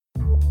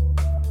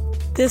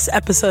This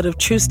episode of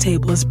Truth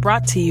Table is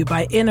brought to you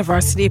by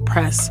InterVarsity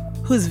Press,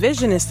 whose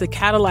vision is to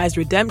catalyze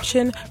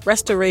redemption,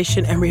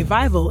 restoration, and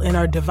revival in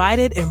our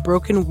divided and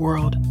broken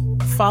world.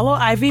 Follow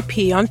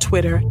IVP on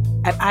Twitter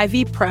at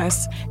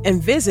IVPress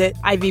and visit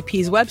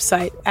IVP's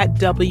website at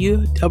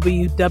www.ivpress.com.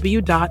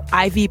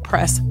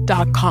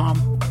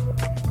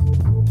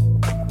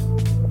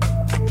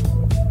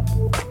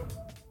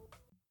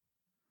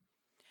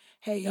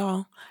 Hey,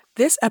 y'all.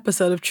 This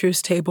episode of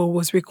Truth Table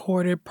was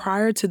recorded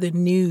prior to the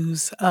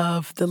news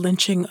of the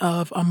lynching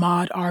of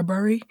Ahmaud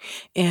Arbery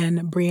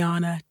and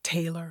Breonna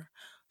Taylor.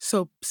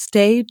 So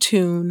stay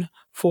tuned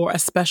for a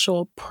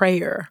special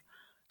prayer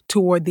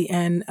toward the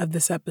end of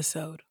this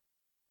episode.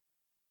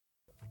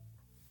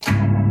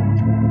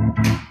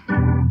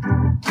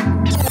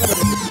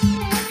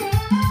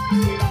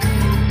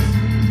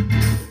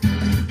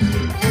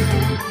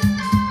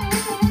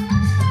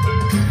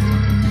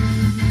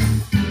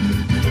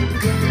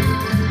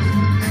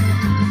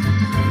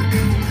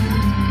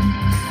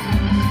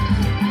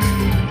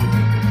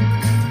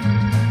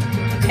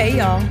 Hey,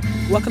 y'all.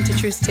 Welcome to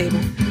Truth Table,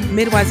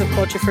 Midwives of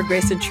Culture for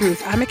Grace and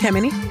Truth. I'm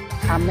Ekemini.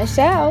 I'm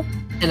Michelle.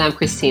 And I'm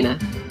Christina.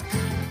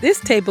 This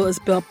table is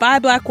built by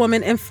Black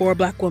women and for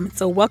Black women.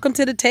 So welcome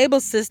to the table,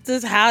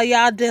 sisters. How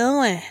y'all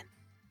doing?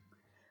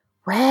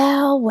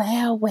 Well.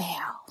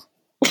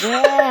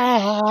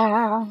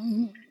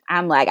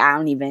 I'm like, I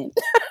don't even.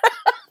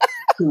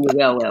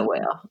 Well.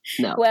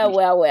 No.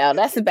 Well.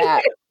 That's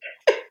about.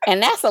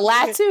 And that's a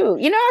lie, too.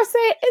 You know what I'm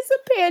saying? It's a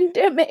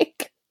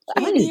pandemic.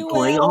 What is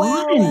going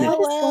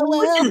on?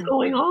 What is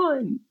going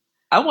on?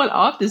 I want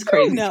off this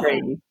crazy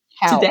train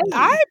today.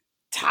 I'm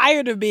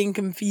tired of being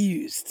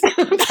confused.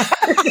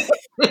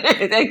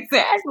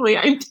 Exactly.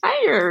 I'm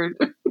tired.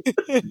 My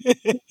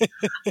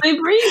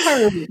brain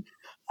hurts.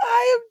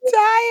 I am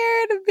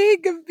tired of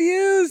being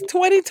confused.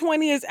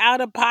 2020 is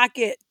out of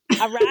pocket.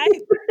 All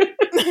right?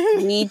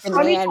 We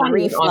demand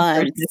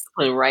refunds.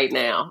 Discipline right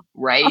now.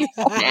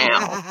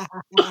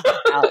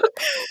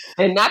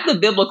 And not the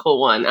biblical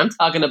one. I'm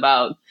talking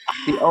about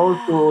the old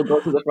school,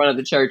 go to the front of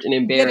the church and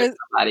embarrass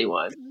somebody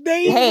one.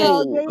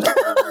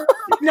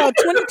 No,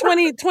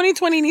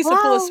 2020 needs to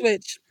pull a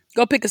switch.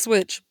 Go pick a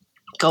switch.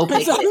 Go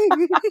pick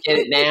it. Get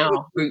it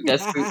now. We're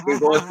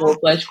going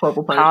full-fledged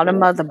corporal punishment. Call the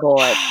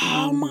motherboard.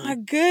 Oh, my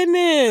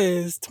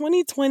goodness.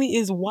 2020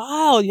 is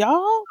wild, y'all.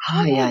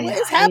 Oh, yeah. What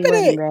is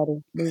happening?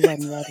 We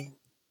wasn't ready.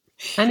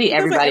 I need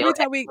everybody on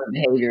excellent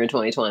behavior in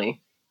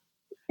 2020.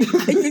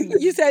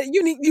 You said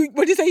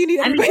what'd you say? You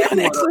need everybody on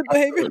excellent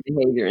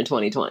behavior in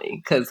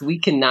 2020 because we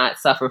cannot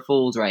suffer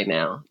fools right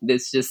now.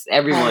 It's just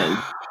everyone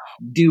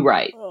do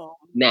right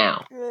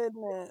now.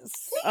 Goodness.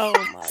 Oh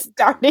my!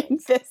 Starting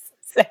this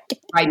second.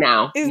 Right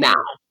now. Do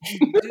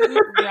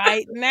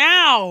right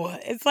now.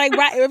 It's like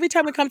every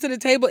time we come to the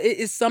table, it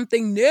is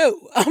something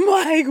new. I'm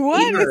like,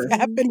 what is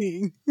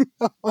happening?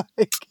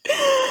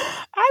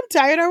 I'm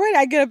tired already.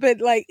 I get up at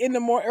in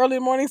the early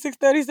morning,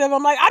 6:37.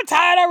 I'm like, I'm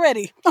tired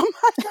already.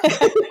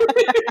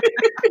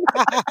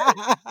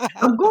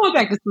 I'm going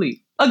back to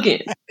sleep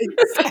again.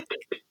 Exactly.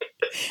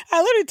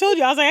 I literally told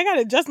you, I was like, I got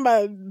to adjust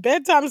my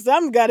bedtime.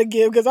 Something got to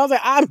give because I was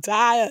like, I'm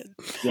tired.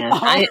 Yes,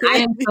 I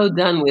am so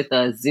done with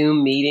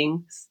Zoom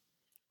meetings.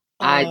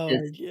 I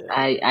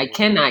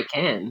cannot.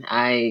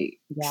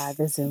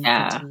 The Zoom.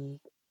 Fatigue.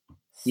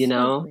 You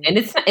know, and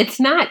it's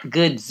not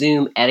good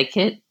Zoom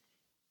etiquette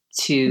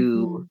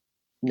to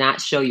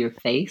not show your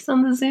face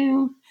on the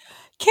Zoom.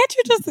 Can't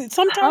you just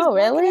sometimes? Oh,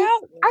 really?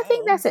 I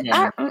think that's it.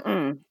 Yeah.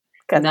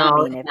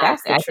 No,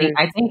 that's the truth.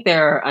 I think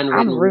there are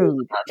unwritten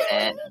rules about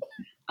that.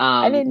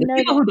 I didn't know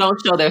people who don't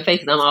show their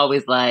faces, I'm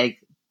always like,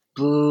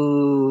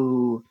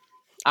 boo.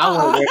 I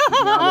want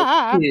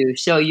to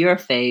show your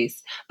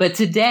face. But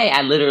today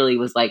I literally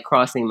was like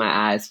crossing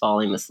my eyes,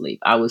 falling asleep.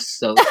 I was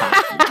so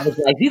tired. I was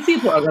like, these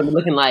people are going to be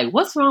looking like,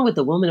 what's wrong with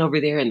the woman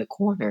over there in the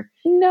corner?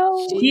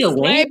 No. Is she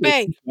awake?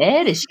 Is she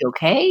dead? Is she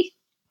okay?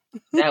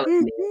 That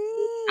was me.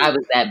 I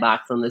was that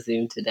box on the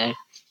Zoom today.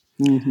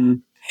 Mm-hmm.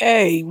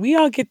 Hey, we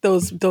all get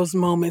those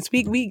moments.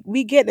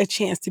 We get a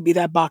chance to be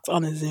that box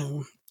on the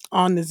Zoom.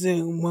 On the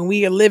Zoom when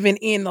we are living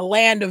in the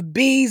land of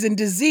bees and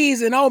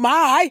disease and oh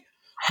my.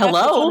 Hello.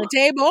 That's what's on the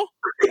table.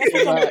 That's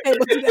what's on the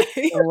table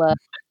today.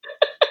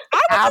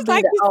 I'll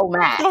be the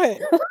OMAD. Go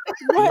ahead.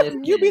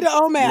 Listen, you be the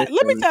OMAD.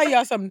 Let me tell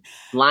y'all something.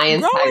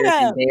 Lions, tigers,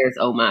 and bears,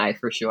 oh my,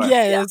 for sure.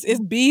 Yes, it's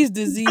bees,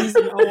 disease,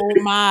 and oh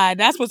my.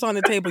 That's what's on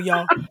the table,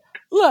 y'all.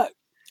 Look,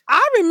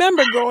 I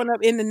remember growing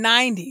up in the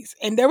 90s,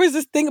 and there was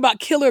this thing about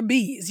killer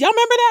bees. Y'all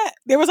remember that?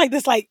 There was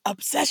this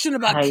obsession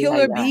about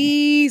killer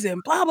bees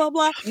and blah, blah,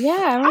 blah.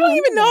 Yeah, I don't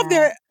even know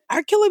if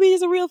are killer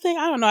bees a real thing?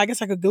 I don't know. I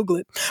guess I could Google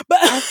it. But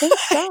I think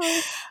so.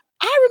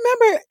 I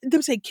remember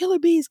them say killer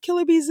bees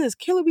this,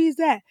 killer bees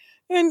that.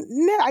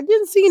 And I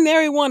didn't see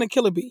nary one a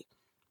killer bee.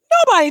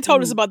 Nobody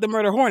told us about the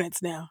murder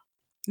hornets now.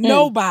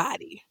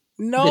 Nobody.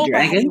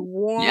 Nobody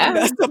warned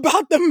us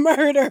about the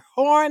murder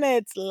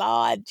hornets,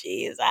 Lord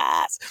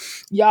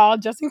Jesus. Y'all,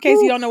 just in case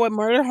you don't know what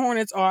murder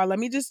hornets are, let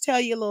me just tell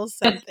you a little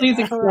something. Please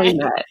explain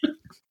that.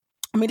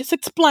 Let me just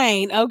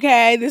explain.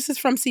 Okay. This is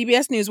from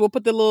CBS News. We'll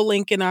put the little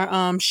link in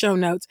our show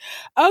notes.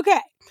 Okay.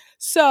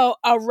 So,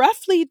 a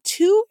roughly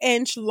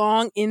 2-inch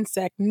long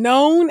insect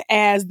known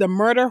as the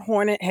murder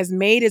hornet has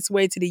made its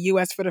way to the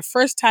U.S. for the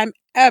first time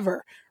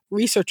ever,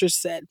 researchers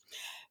said.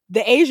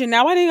 The Asian,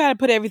 now why do you got to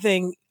put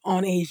everything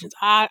on Asians?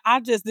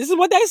 I just, this is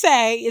what they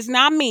say. It's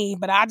not me,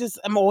 but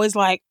I'm always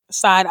like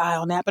side eye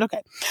on that. But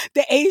okay.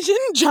 The Asian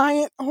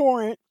giant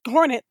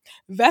hornet,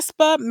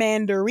 Vespa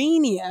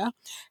mandarinia,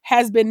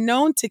 has been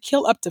known to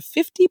kill up to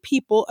 50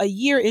 people a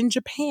year in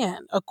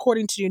Japan,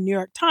 according to the New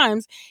York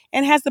Times,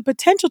 and has the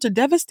potential to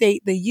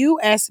devastate the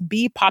U.S.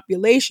 bee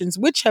populations,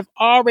 which have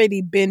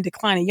already been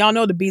declining. Y'all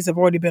know the bees have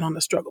already been on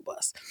the struggle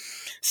bus.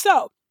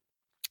 So,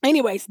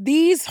 anyways,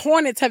 these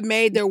hornets have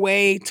made their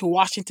way to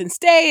Washington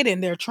State,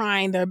 and they're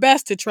trying their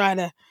best to try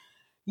to,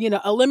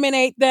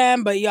 eliminate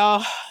them. But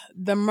y'all,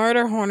 the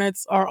murder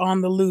hornets are on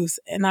the loose,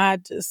 and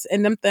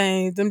them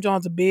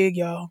Johns are big,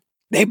 y'all.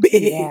 They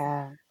big.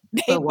 Yeah.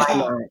 But why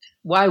not?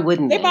 Why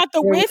wouldn't they? They're about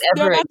to whiff.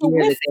 They're about to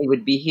whiff. That they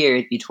would be here.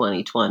 It'd be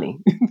 2020.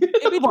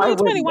 It'd be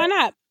 2020. Why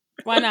not?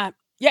 Why not?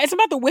 Yeah, it's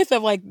about the width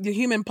of like the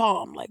human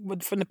palm, like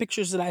from the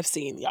pictures that I've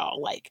seen, y'all.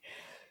 Like,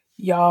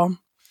 y'all.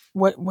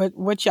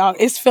 What y'all?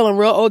 It's feeling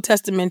real Old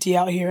Testament-y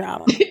out here. I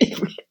don't know.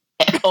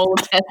 Old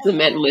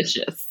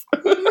Testament-licious.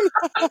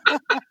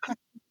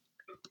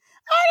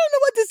 I don't know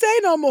what to say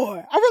no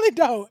more. I really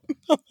don't.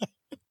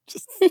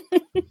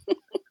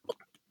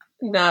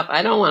 No,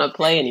 I don't want to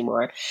play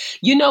anymore.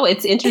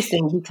 It's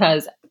interesting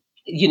because,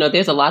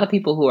 there's a lot of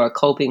people who are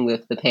coping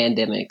with the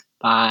pandemic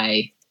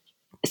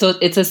so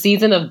it's a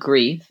season of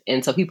grief.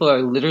 And so people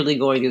are literally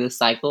going through the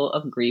cycle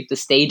of grief, the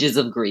stages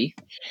of grief.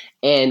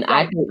 And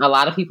right. I think a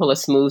lot of people are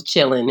smooth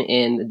chilling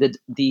in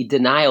the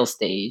denial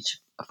stage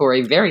for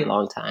a very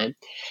long time.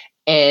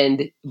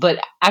 But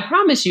I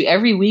promise you,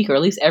 every week or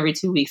at least every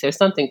 2 weeks, there's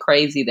something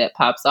crazy that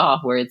pops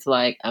off where it's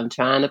like, I'm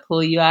trying to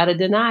pull you out of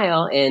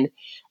denial. And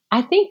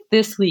I think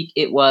this week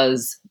it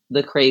was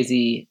the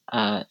crazy,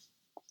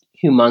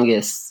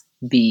 humongous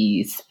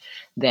bees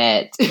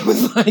that it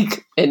was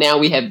like, and now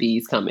we have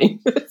bees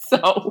coming.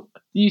 So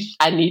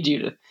I need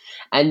you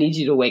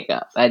to wake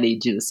up. I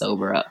need you to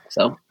sober up.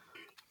 So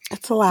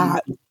it's a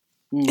lot.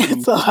 Mm-hmm.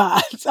 It's a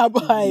lot. I'm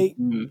like,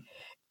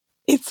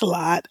 it's a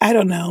lot. I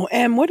don't know.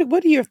 And what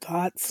are your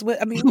thoughts?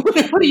 What are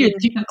your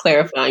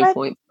clarifying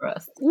points for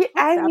us?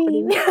 I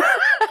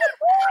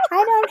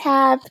don't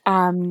have,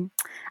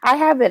 I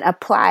haven't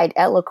applied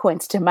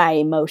eloquence to my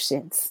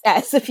emotions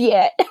as of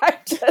yet.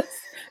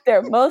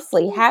 They're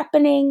mostly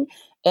happening,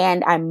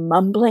 and I'm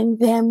mumbling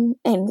them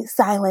in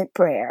silent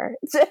prayer.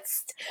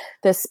 Just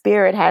the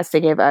Spirit has to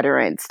give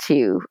utterance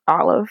to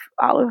all of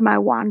my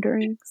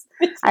wanderings.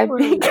 I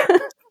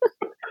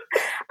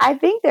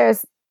think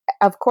there's,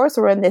 of course,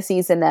 we're in the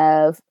season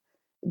of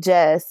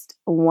just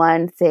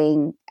one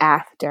thing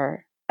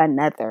after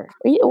another.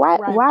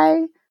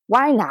 Why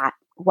not?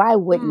 Why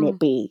wouldn't it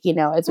be?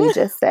 As we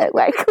just said,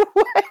 like,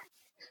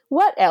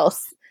 what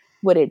else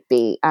would it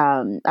be?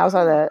 I was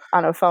on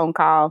a phone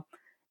call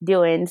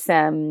doing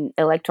some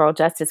electoral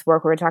justice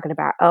work. We were talking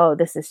about,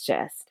 this is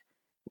just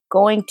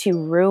going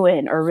to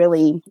ruin or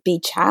really be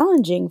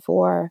challenging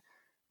for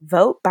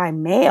vote by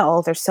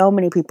mail. There's so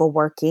many people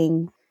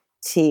working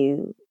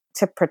to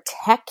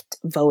protect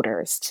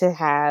voters, to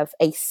have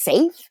a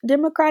safe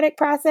democratic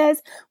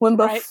process, when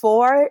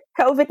before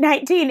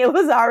COVID-19, it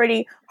was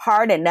already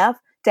hard enough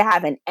to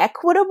have an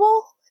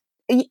equitable,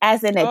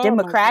 as in a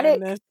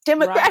democratic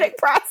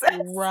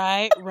process.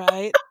 Right.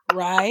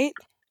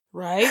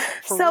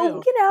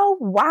 So,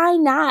 why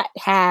not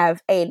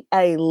have a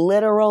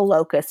literal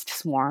locust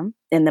swarm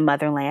in the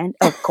motherland,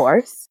 of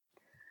course,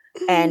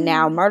 and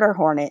now murder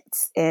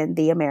hornets in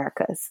the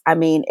Americas? I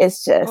mean,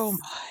 it's just,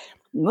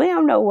 we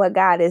don't know what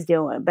God is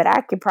doing, but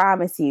I can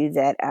promise you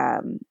that, I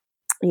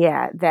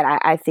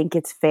think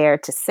it's fair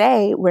to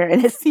say we're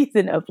in a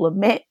season of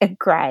lament and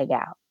crying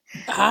out.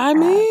 I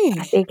mean,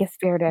 I think it's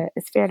fair to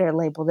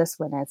label this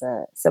one as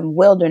some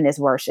wilderness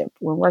worship.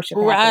 When worship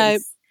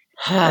happens,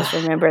 let's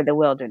remember the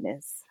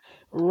wilderness.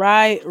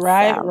 Right.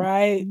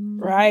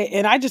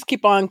 And I just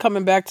keep on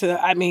coming back to,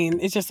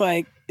 it's just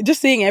like, just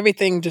seeing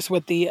everything just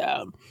with the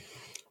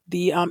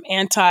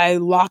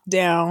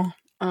anti-lockdown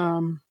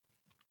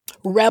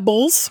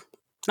rebels,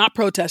 not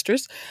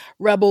protesters,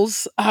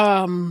 rebels,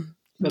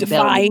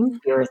 defying,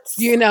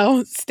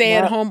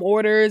 stay-at-home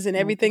orders and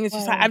everything. It's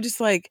just like, I'm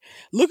just like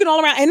looking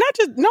all around, and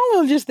not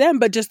only just them,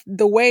 but just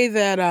the way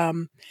that a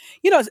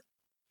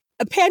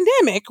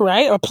pandemic,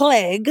 right, or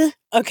plague.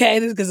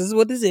 Okay, because this is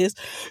what this is.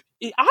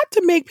 It ought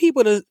to make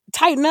people to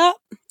tighten up,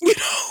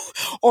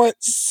 or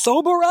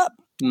sober up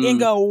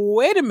and go,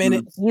 wait a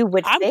minute. You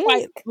would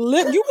think.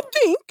 You would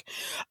think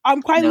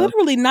I'm quite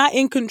literally not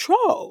in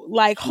control.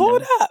 Like,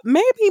 hold up.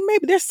 Maybe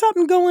there's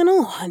something going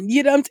on,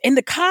 in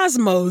the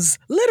cosmos,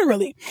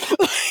 literally.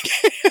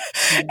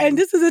 And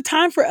this is a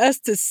time for us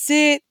to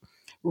sit,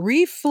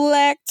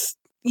 reflect,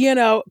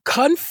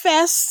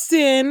 confess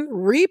sin,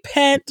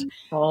 repent,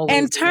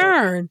 and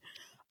turn.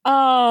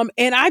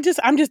 And I'm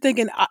just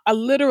thinking, I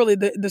literally,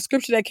 the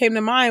scripture that came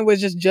to mind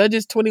was just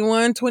Judges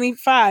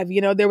 21:25.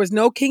 You know, there was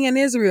no king in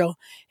Israel,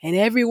 and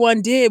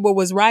everyone did what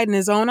was right in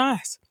his own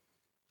eyes.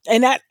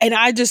 And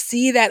I just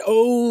see that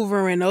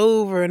over and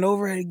over and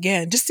over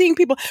again. Just seeing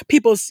people's,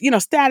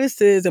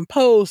 statuses and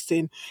posts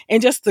and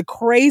just the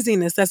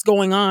craziness that's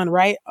going on,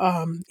 right?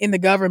 In the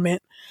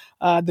government,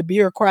 the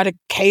bureaucratic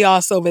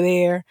chaos over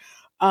there.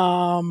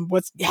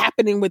 What's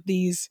happening with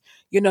these,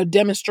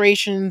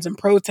 demonstrations and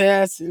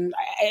protests. And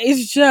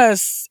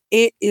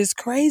it is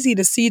crazy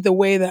to see the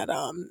way that,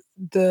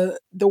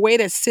 the way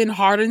that sin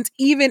hardens,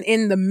 even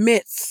in the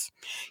midst,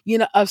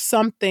 of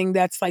something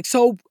that's like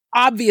so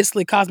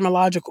obviously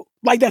cosmological,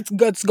 like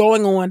that's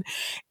going on,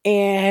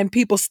 and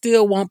people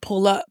still won't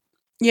pull up.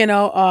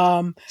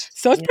 So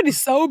it's pretty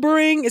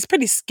sobering. It's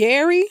pretty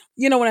scary.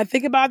 When I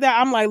think about that,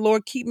 I'm like,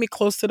 Lord, keep me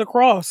close to the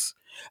cross.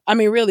 I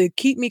mean, really,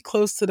 keep me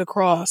close to the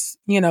cross.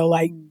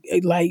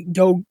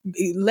 Go,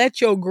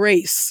 let your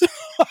grace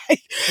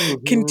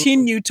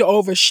continue to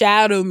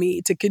overshadow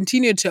me, to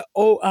continue to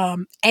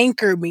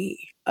anchor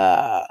me.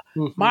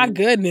 My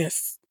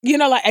goodness,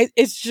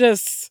 it's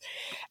just,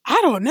 I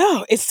don't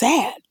know. It's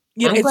sad.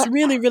 It's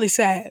really, really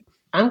sad.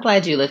 I'm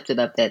glad you lifted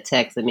up that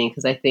text. I mean,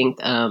 because I think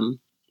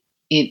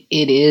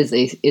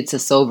it's a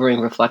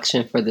sobering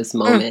reflection for this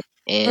moment,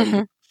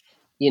 and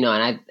and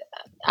I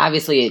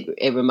obviously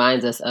it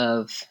reminds us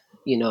of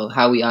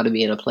how we ought to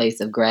be in a place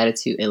of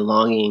gratitude and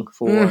longing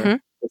for the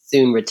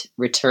soon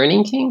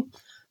returning King,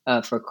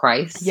 for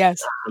Christ.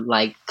 Yes,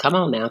 come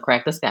on now,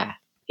 crack the sky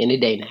any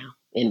day now,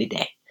 any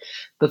day.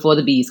 Before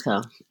the bees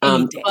come.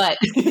 But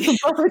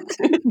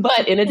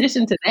in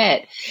addition to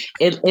that,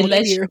 it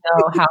lets you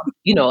know how,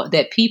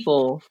 that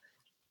people,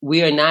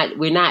 we're not,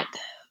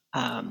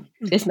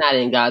 it's not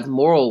in God's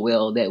moral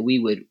will that we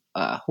would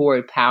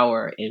hoard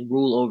power and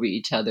rule over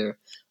each other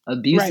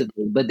abusively.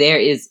 Right. But there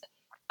is,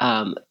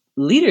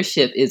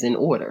 leadership is in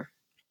order.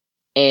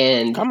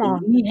 And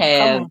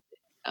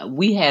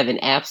we have an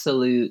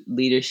absolute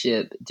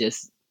leadership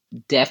just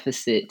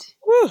deficit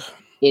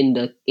in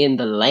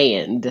the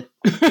land.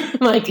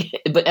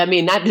 But I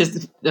mean, not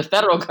just the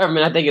federal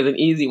government, I think is an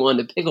easy one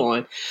to pick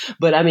on,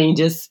 but I mean,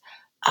 just,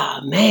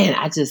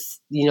 I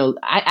just,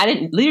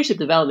 leadership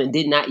development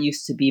did not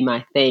used to be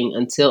my thing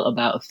until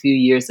about a few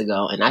years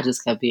ago. And I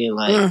just kept being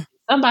like,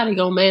 somebody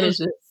gonna manage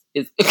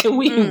this. Can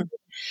we?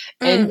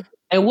 And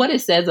what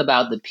it says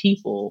about the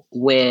people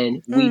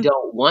when we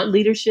don't want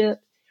leadership,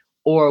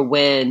 or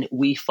when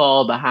we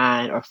fall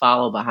behind or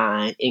follow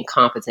behind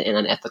incompetent and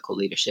unethical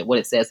leadership, what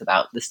it says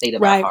about the state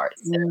of our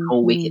hearts and our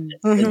own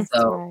wickedness. And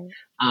so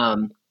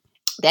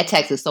that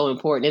text is so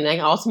important. And then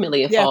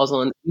ultimately it falls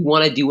on, we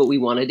want to do what we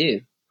want to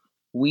do.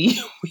 We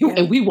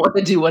want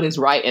to do what is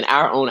right in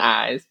our own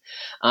eyes.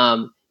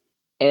 And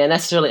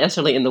that's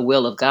certainly in the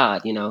will of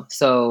God,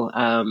 so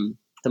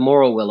the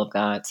moral will of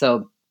God.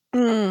 So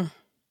I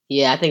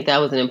think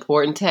that was an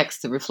important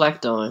text to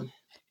reflect on.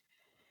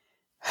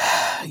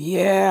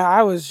 Yeah,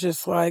 I was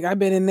just like, I've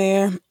been in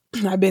there.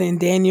 I've been in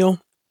Daniel,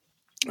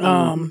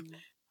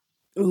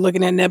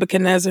 looking at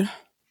Nebuchadnezzar.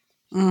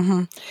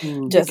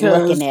 Just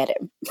looking at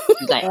him.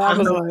 Like, I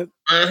was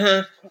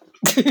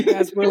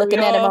like, looking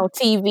at him on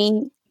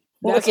TV.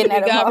 That's who we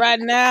got right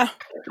now.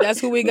 That's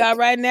who we got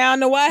right now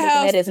in the White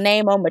House. Looking at his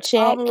name on my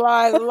check. I'm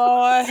like,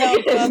 Lord,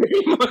 help us.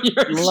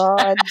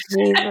 Lord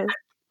Jesus.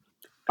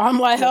 I'm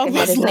like, help us.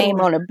 Looking at his name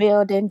on a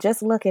building,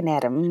 just looking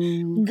at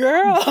him.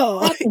 Girl,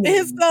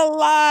 it's a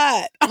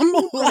lot. I'm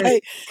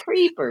like,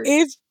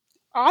 creepers.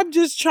 I'm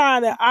just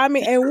trying to, and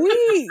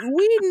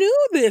we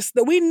knew this,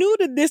 that we knew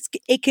that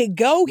it could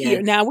go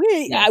here. Now, we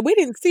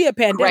didn't see a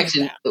pandemic.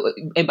 Correction.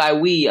 And by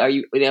we, are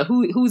you,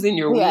 who's in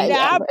your we?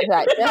 That's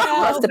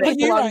the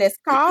people on this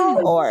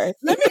call, or?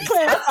 Let me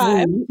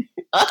clarify.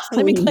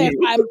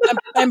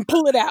 And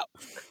pull it out.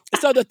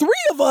 So the three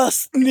of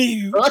us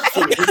knew.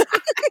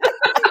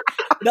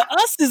 The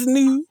us is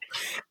new.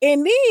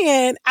 And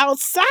then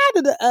outside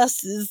of the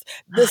us's,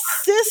 the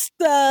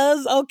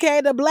sisters,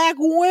 the black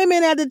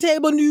women at the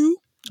table knew,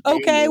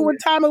 what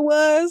time it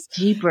was.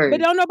 Jeepers. But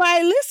don't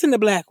nobody listen to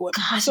black women.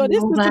 Gosh, so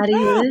this nobody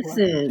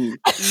listen.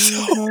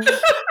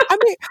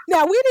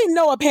 Now we didn't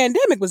know a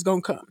pandemic was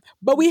going to come,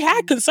 but we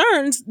had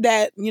concerns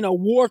that,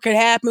 war could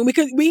happen.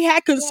 We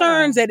had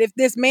concerns that if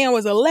this man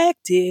was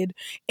elected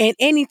and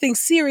anything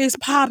serious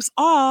pops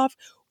off,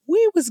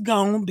 we was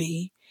going to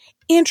be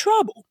in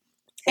trouble.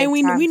 And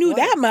we knew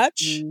that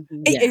much.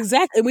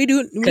 Exactly. We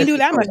knew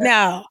that much.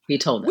 Now, he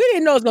told us. We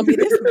didn't know it was going to be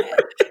this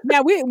bad.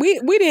 Now,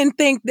 we didn't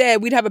think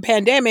that we'd have a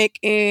pandemic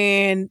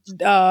and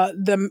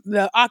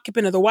the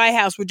occupant of the White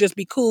House would just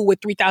be cool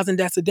with 3,000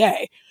 deaths a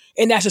day.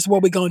 And that's just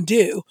what we're going to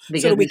do.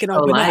 Because so that we can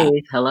open up.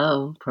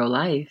 Hello,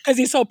 pro-life. Because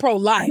he's so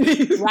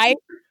pro-life, right?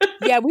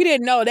 Yeah, we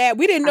didn't know that.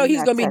 We didn't know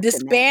he's going to be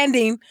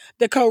disbanding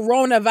the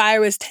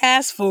coronavirus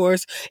task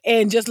force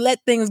and just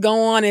let things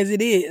go on as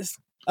it is.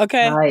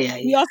 Okay.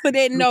 We also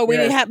didn't know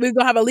we're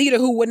gonna have a leader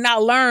who would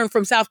not learn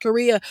from South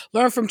Korea,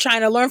 learn from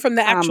China, learn from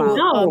the actual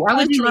why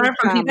would you learn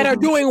from people that are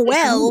doing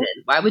well?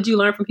 Why would you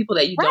learn from people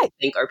that you don't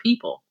think are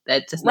people?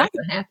 That's just not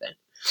gonna happen.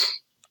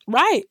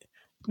 Right.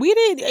 We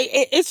did.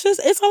 It's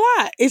a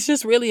lot. It's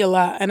just really a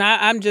lot. And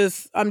I'm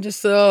just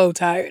so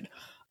tired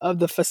of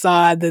the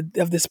facade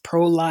of this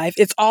pro-life.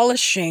 It's all a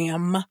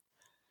sham.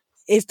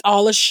 It's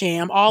all a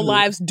sham. All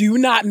lives do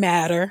not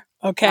matter.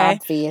 Okay.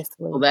 Obviously.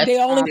 Well, that's they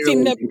only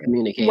seem to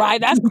communicate. Right.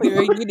 That's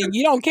clear.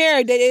 You don't care.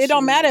 It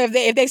don't matter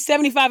if they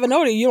 75 and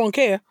older. You don't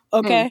care.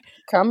 Okay.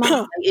 Come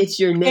on. It's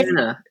your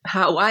Nana.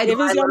 Why do if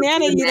it's I your love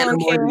Nana, you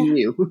don't more care. than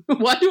you?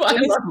 Why do I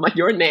love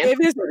your Nana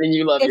more than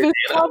you love your Nana? If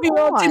it's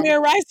 12-year-old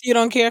Tamir Rice, you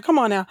don't care. Come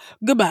on now.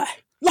 Goodbye.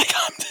 Like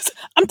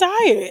I'm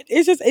tired.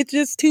 It's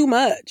just too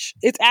much.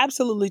 It's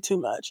absolutely too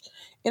much.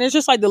 And it's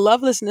just like the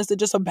lovelessness that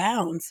just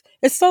abounds.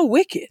 It's so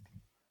wicked.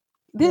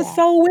 This is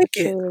so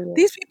wicked.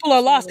 These people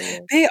are lost.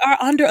 They are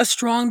under a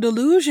strong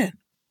delusion.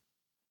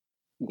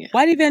 Yeah.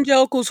 White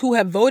evangelicals who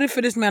have voted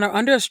for this man are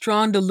under a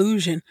strong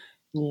delusion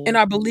and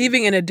are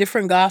believing in a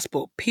different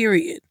gospel,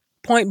 period.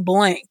 Point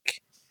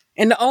blank.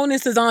 And the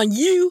onus is on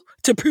you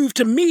to prove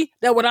to me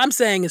that what I'm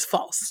saying is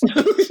false.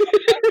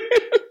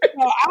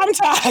 I'm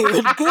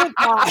tired.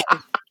 Goodbye.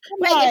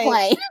 Make it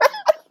plain.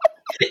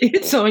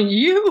 It's on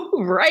you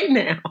right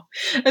now.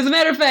 As a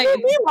matter of fact,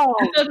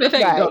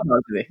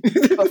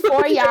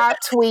 before y'all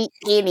tweet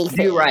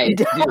anything, do right.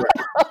 Don't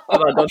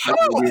talk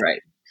to me. Do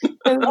right.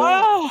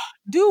 Oh,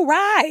 do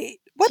right.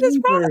 What is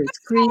wrong?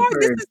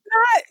 This is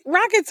not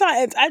rocket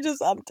science.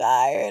 I'm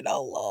tired.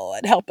 Oh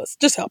Lord, help us!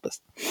 Just help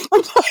us.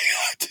 I'm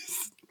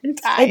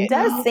tired. It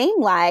does seem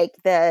like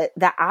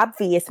the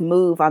obvious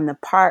move on the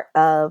part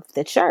of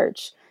the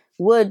church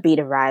would be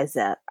to rise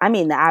up. I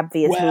mean, the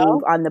obvious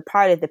move on the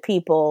part of the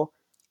people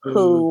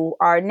who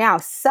are now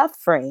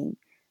suffering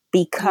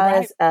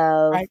because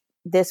of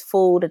this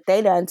fool that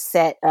they done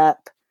set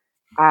up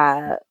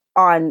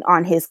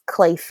on his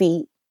clay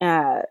feet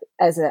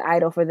as an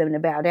idol for them to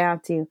bow down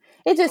to.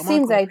 It just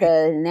seems like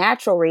the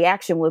natural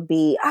reaction would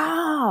be,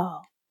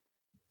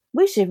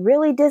 we should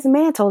really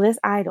dismantle this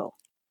idol.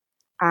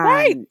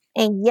 And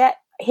yet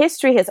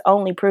history has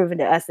only proven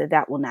to us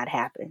that will not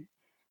happen.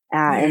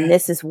 And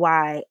this is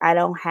why I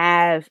don't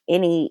have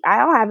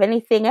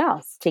anything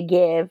else to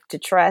give, to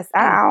trust.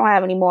 I don't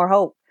have any more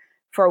hope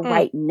for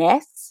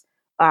whiteness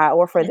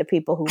or for the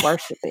people who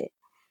worship it.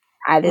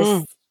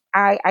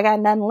 I got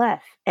nothing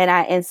left. And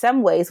in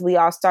some ways we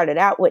all started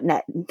out with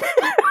nothing.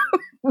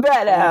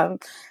 But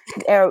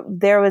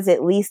there was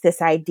at least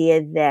this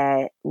idea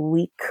that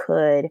we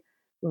could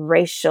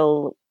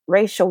racial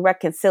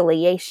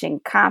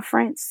reconciliation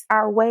conference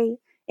our way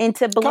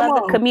into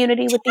beloved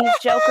community with these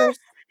jokers.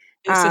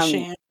 It's a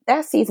shame.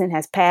 That season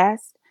has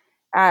passed.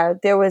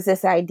 There was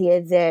this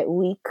idea that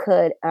we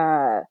could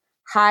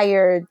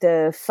hire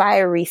the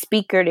fiery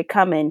speaker to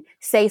come and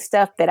say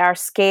stuff that our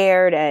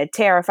scared,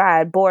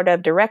 terrified board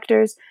of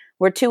directors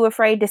were too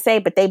afraid to say,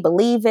 but they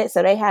believe it.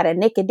 So they had a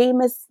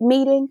Nicodemus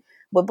meeting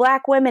with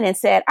Black women and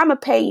said, I'm going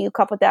to pay you a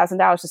couple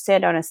 $1,000s to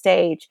stand on a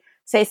stage,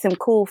 say some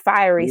cool,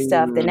 fiery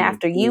stuff. Then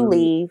after you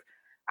leave,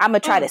 I'm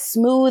going to try to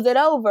smooth it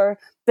over,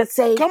 but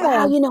say,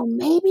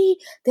 maybe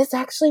this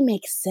actually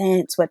makes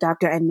sense. What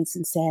Dr.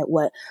 Edmondson said,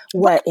 what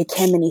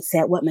Ekemini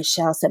said, what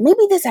Michelle said.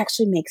 Maybe this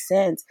actually makes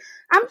sense.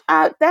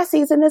 That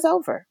season is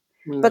over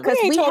because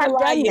we have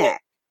done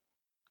that.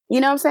 You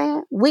know what I'm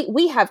saying?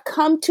 We have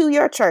come to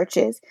your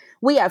churches.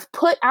 We have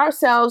put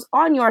ourselves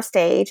on your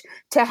stage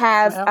to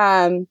have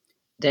kind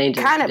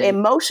of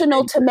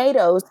emotional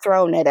tomatoes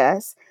thrown at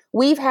us.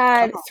 We've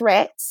had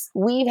threats.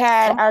 We've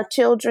had our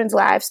children's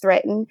lives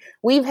threatened.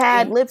 We've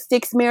had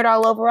lipstick smeared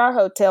all over our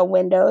hotel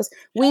windows.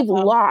 We've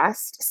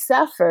lost,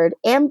 suffered,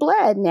 and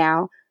bled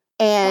now.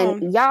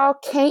 And y'all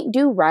can't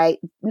do right,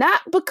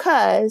 not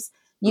because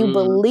you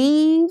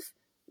believe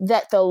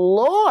that the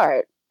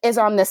Lord is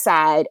on the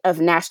side of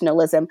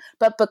nationalism,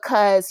 but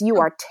because you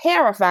are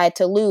terrified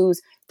to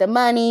lose the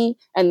money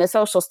and the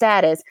social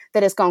status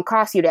that it's going to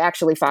cost you to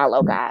actually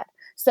follow God.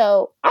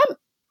 So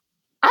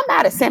I'm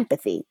out of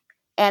sympathy.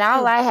 And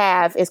all I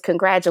have is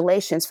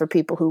congratulations for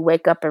people who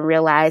wake up and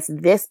realize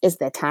this is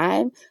the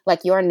time,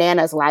 like your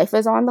Nana's life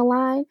is on the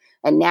line.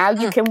 And now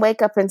you can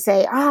wake up and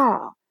say,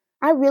 I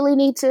really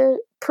need to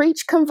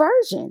preach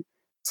conversion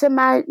to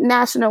my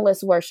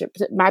nationalist worship,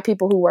 my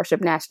people who worship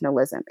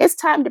nationalism. It's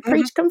time to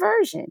preach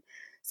conversion.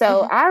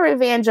 So our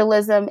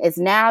evangelism is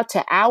now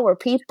to our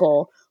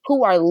people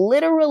who are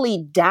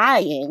literally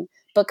dying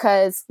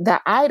because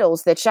the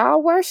idols that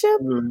y'all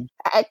worship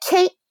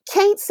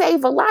can't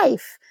save a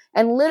life.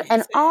 And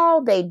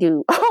all they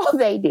do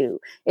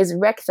is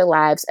wreck the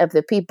lives of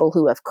the people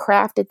who have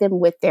crafted them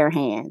with their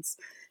hands.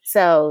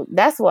 So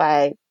that's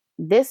why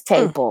this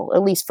table,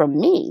 at least for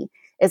me,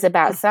 is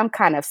about some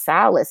kind of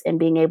solace in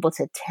being able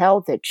to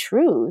tell the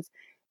truth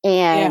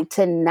and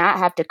to not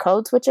have to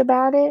code switch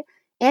about it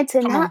and to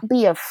not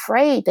be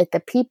afraid that the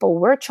people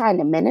we're trying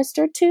to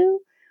minister to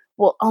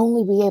will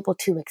only be able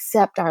to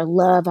accept our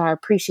love, our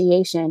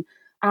appreciation,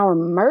 our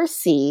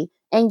mercy,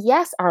 and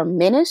yes, our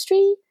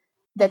ministry,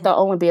 that they'll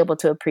only be able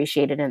to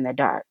appreciate it in the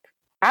dark.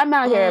 I'm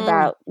out here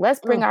about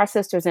let's bring our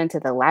sisters into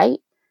the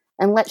light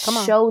and let's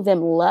show them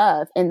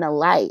love in the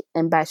light.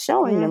 And by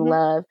showing them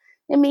love,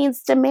 it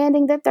means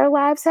demanding that their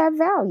lives have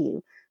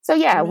value. So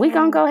yeah, we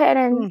gonna go ahead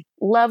and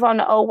love on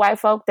the old white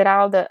folk that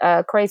all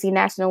the crazy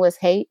nationalists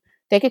hate.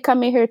 They could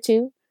come in here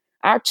too.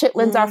 Our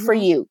chitlins are for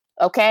you,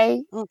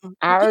 okay?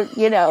 Our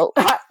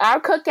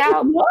our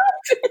cookout.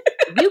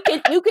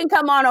 you can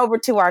come on over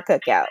to our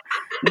cookout.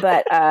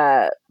 But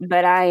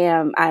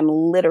I'm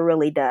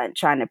literally done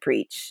trying to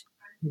preach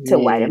to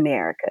white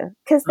America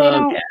because they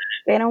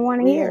don't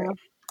want to hear it.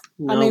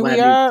 I mean,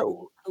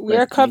 we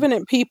are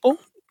covenant people.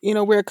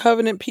 We're a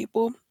covenant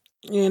people.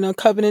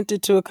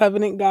 Covenanted to a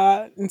covenant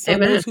God. And so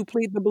those who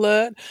plead the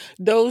blood,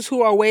 those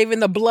who are waving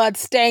the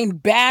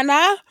blood-stained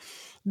banner,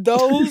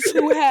 those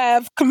who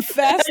have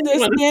confessed their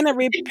sin and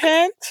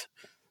repent,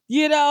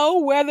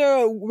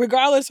 whether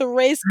regardless of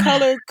race,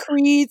 color,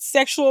 creed,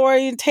 sexual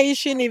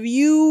orientation, if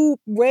you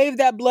wave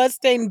that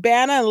blood-stained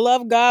banner and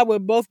love God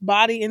with both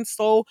body and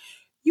soul,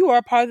 you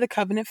are part of the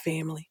covenant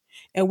family.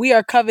 And we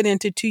are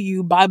covenanted to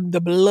you by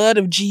the blood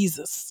of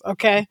Jesus,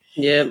 okay?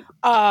 Yeah.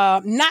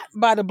 Not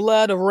by the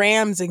blood of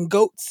rams and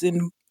goats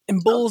and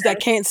bulls that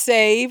can't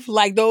save,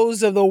 like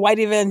those of the white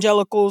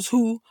evangelicals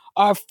who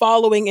are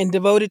following and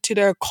devoted to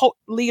their cult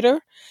leader,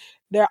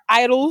 their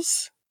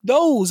idols.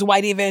 Those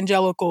white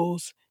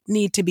evangelicals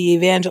need to be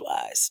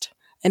evangelized.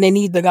 And they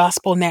need the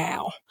gospel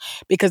now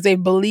because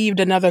they've believed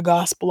another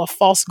gospel, a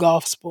false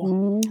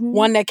gospel,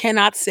 one that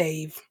cannot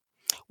save,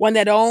 one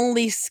that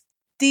only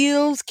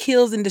steals,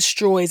 kills, and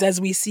destroys, as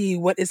we see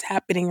what is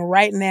happening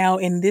right now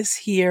in this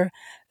here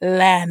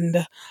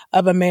land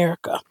of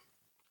America.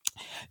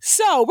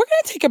 So we're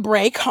going to take a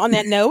break on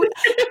that note.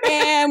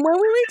 And when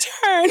we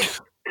return,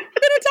 we're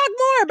going to talk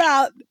more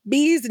about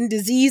bees and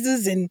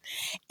diseases and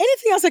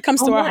anything else that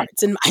comes to our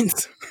hearts and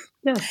minds.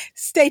 Yeah.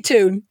 Stay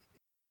tuned.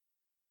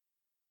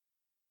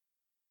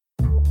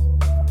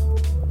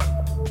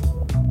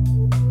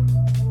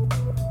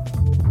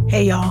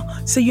 Hey, y'all.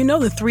 So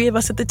the three of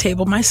us at the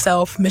table,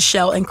 myself,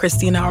 Michelle, and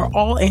Christina, are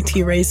all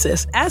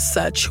anti-racist. As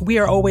such, we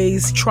are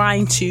always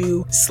trying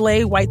to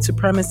slay white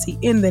supremacy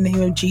in the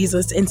name of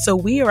Jesus. And so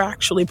we are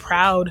actually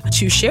proud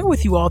to share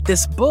with you all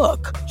this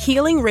book,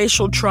 Healing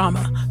Racial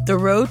Trauma, The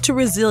Road to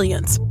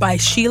Resilience by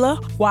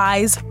Sheila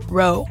Wise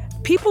Rowe.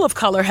 People of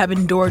color have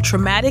endured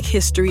traumatic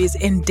histories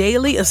and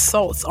daily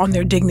assaults on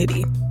their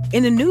dignity.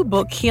 In the new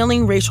book,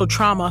 Healing Racial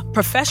Trauma,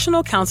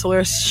 professional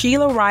counselor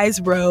Sheila Wise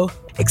Rowe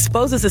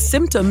exposes the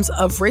symptoms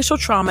of racial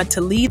trauma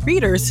to lead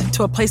readers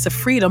to a place of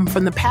freedom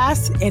from the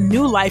past and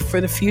new life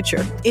for the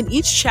future. In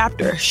each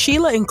chapter,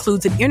 Sheila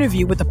includes an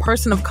interview with a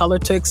person of color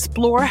to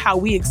explore how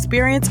we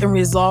experience and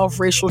resolve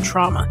racial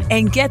trauma.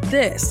 And get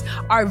this,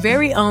 our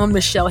very own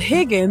Michelle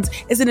Higgins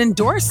is an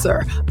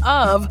endorser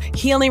of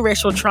Healing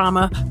Racial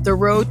Trauma, The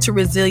Road to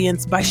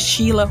Resilience by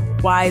Sheila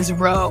Wise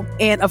Rowe.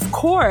 And of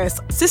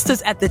course,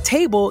 sisters at the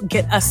table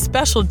get a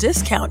special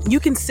discount. You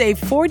can save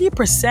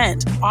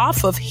 40%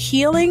 off of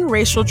Healing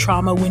Racial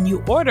Trauma when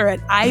you order at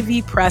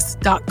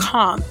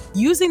ivpress.com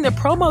using the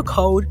promo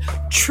code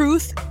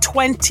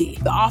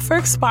TRUTH20. The offer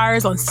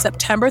expires on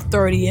September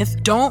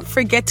 30th. Don't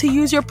forget to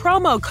use your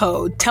promo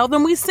code. Tell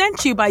them we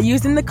sent you by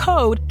using the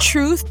code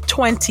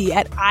TRUTH20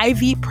 at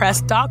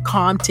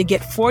ivpress.com to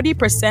get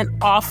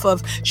 40% off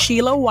of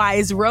Sheila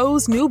Wise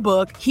Rowe's new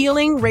book,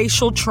 Healing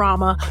Racial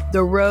Trauma,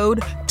 The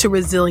Road to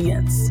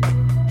Resilience.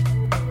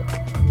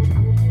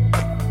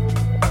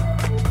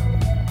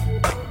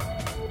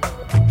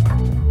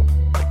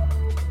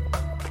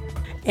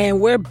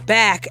 And we're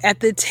back at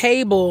the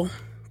table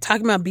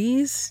talking about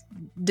bees,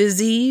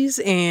 disease,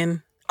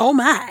 and oh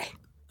my,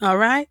 all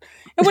right?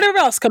 And whatever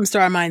else comes to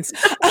our minds.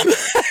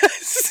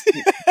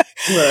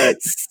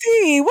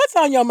 Steve, what's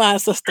on your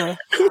mind, sister?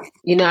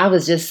 I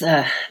was just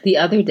the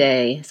other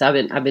day, so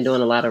I've been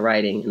doing a lot of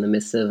writing in the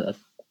midst of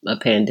a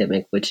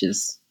pandemic, which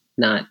is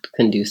not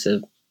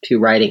conducive to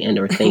writing and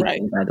or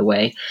thinking, by the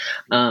way.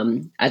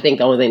 I think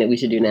the only thing that we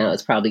should do now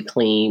is probably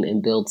clean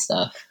and build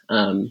stuff.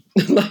 I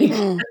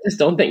just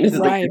don't think this is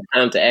a good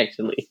time to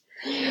actually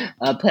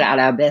put out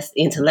our best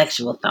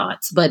intellectual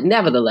thoughts. But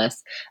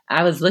nevertheless,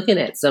 I was looking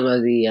at some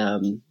of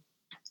the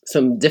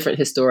some different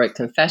historic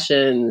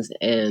confessions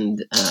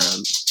and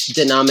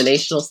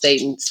denominational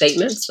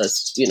statements.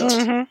 That's in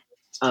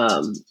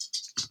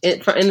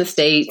the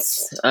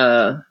States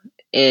and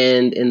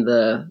in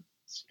the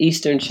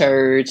Eastern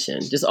Church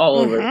and just all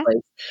over the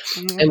place.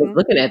 And was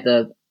looking at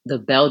the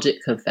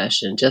Belgic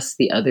Confession just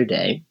the other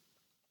day.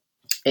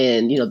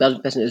 And,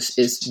 Belgic Confession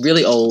is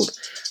really old,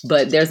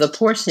 but there's a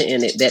portion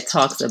in it that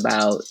talks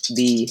about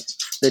the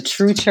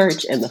true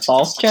church and the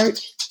false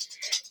church.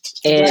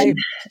 And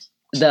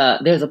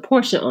there's a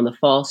portion on the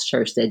false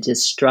church that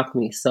just struck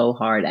me so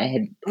hard.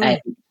 I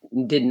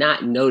did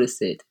not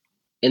notice it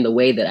in the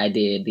way that I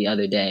did the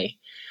other day.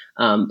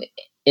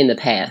 In the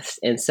past.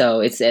 And so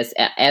it says,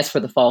 as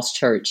for the false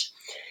church,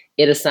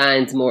 it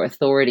assigns more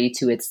authority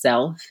to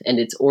itself and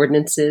its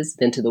ordinances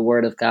than to the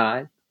word of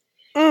God.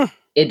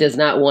 It does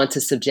not want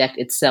to subject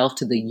itself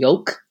to the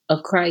yoke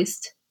of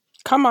Christ.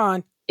 Come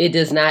on. It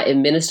does not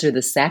administer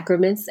the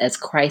sacraments as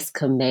Christ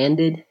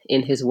commanded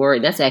in his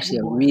word. That's actually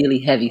a really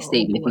heavy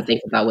statement if you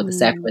think about what the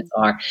sacraments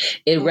are.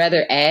 It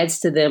rather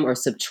adds to them or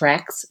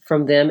subtracts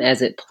from them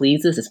as it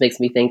pleases. This makes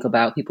me think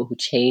about people who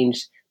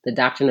change the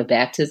doctrine of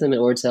baptism in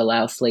order to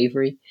allow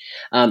slavery.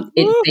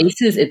 It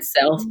bases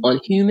itself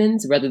on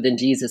humans rather than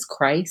Jesus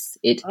Christ.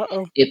 It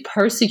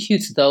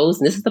persecutes those,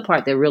 and this is the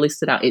part that really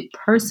stood out. It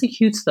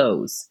persecutes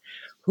those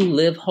who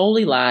live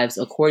holy lives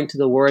according to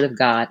the word of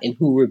God and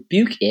who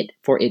rebuke it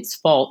for its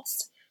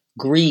faults,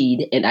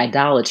 greed, and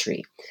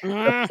idolatry.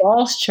 The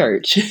false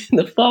church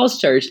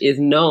is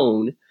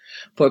known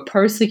for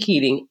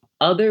persecuting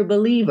other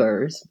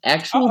believers,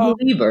 actual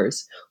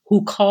believers,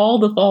 who call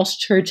the false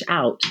church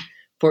out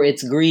for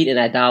its greed and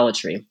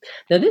idolatry.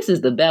 Now, this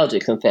is the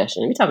Belgic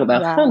confession. We're talking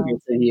about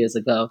hundreds of years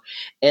ago.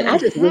 And I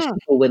just wish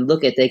people would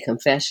look at their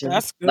confession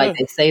like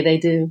they say they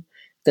do.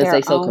 Since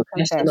they so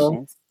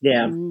confessional.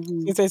 Yeah.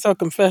 Since they so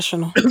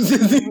confessional.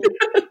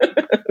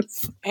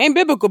 Ain't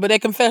biblical, but they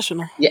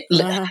confessional.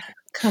 Yeah.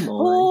 Come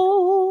on.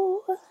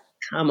 Ooh.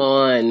 Come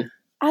on.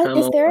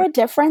 Is there a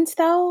difference,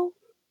 though?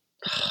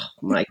 Oh,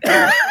 my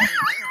God.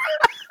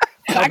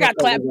 I got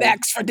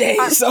clapbacks for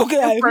days.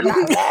 Okay.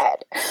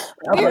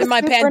 Where's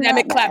my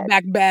pandemic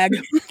clapback bag?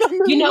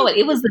 You know what?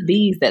 It was the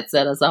bees that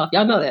set us off.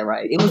 Y'all know that,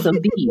 right? It was some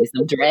bees,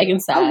 some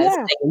dragon-sized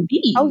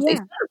bees. They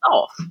set us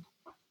off.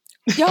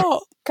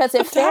 Y'all, because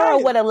if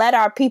Pharaoh would have let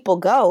our people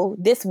go,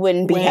 this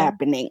wouldn't be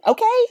happening.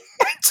 Okay,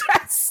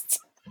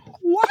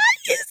 why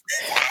is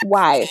this?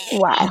 Why?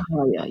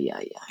 Oh,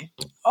 yeah.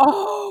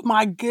 Oh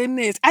my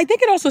goodness! I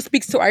think it also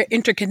speaks to our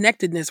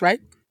interconnectedness,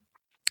 right?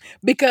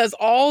 Because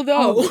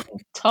although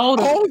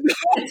totally,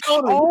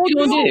 what you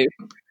gonna do?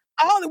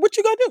 What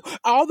you gonna do?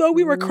 Although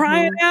we were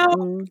crying out,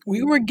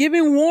 we were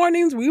giving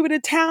warnings, we were the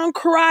town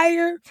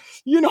crier.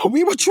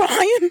 We were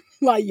trying,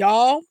 like,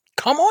 y'all.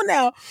 Come on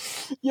now,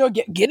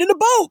 get in the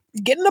boat.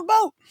 Get in the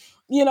boat.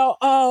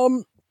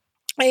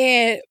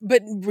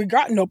 But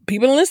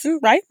people didn't listen,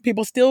 right?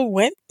 People still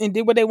went and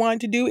did what they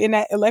wanted to do in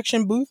that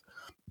election booth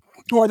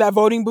or that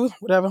voting booth,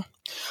 whatever.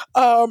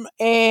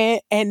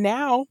 And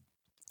now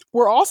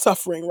we're all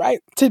suffering, right?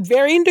 To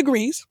varying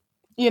degrees.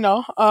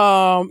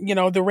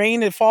 The rain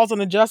that falls on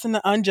the just and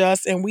the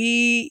unjust, and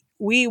we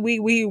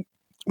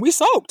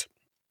soaked.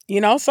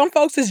 Some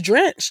folks is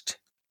drenched.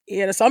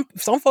 Some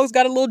folks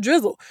got a little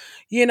drizzle,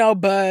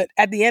 but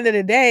at the end of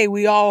the day,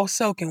 we all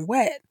soaking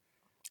wet,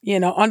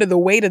 under the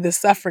weight of this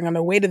suffering, under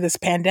the weight of this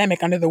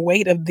pandemic, under the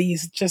weight of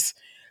these just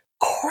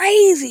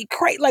crazy.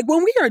 Like,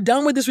 when we are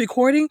done with this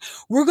recording,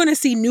 we're going to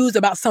see news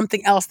about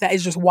something else that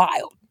is just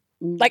wild.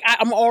 Like,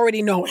 I'm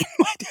already knowing,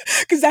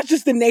 because that's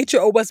just the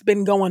nature of what's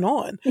been going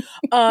on.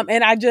 And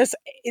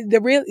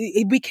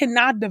we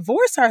cannot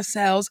divorce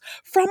ourselves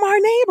from our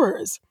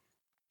neighbors.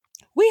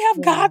 We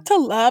have got to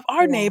love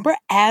our neighbor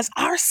as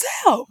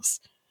ourselves.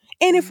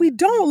 And if we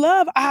don't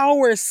love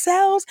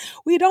ourselves,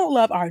 we don't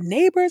love our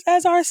neighbors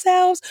as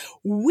ourselves,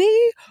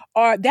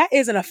 that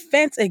is an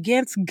offense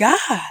against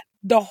God,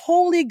 the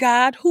holy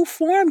God who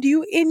formed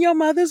you in your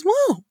mother's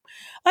womb.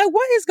 Like,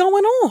 what is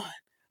going on?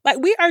 Like,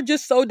 we are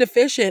just so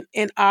deficient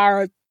in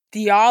our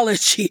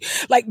theology,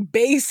 like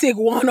basic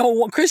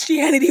 101,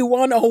 Christianity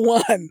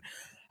 101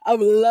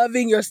 of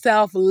loving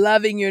yourself,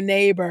 loving your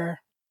neighbor.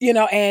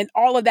 And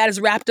all of that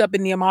is wrapped up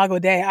in the Imago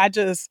Dei.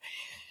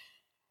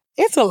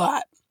 It's a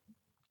lot.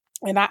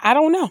 And I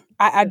don't know.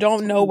 I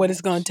don't know what it's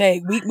going to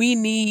take. We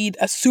need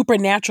a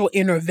supernatural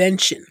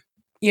intervention,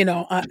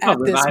 at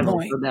this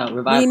point.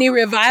 We need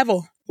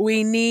revival.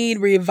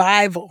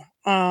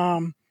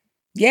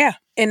 Yeah.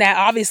 And that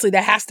obviously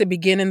that has to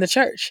begin in the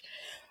church.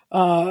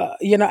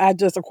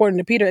 According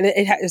to Peter,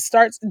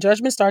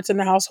 judgment starts in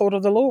the household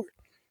of the Lord.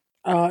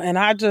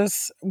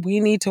 We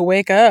need to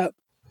wake up.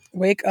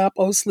 Wake up,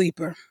 O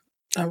sleeper.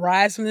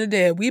 Arise from the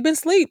dead. We've been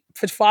asleep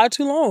for far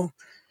too long.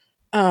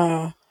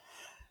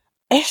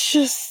 It's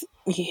just,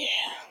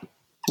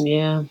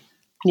 yeah.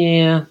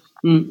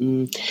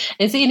 Mm-mm.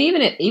 And see, and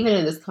even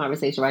in this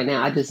conversation right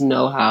now, I just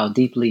know how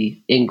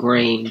deeply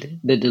ingrained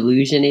the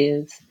delusion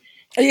is.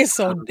 It's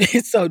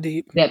so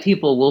deep that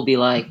people will be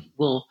like,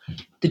 "Well,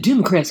 the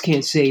Democrats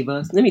can't save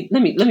us." Let me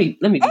be clear.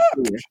 Let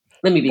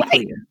me be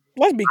clear.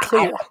 Let's be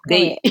clear.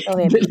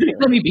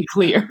 Let me be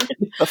clear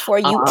before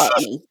you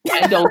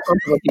I don't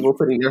comfortable people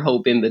putting their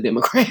hope in the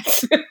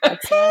Democrats.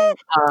 That's right.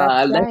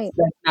 Let's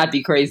not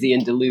be crazy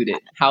and deluded.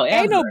 However,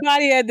 ain't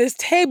nobody at this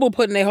table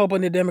putting their hope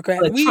in the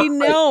Democrats. We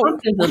know.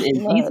 Trumpism in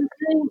Jesus'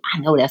 name, I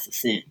know that's a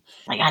sin.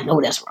 Like, I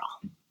know that's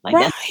wrong. Like,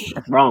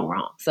 that's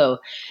wrong. So,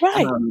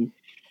 right.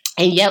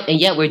 And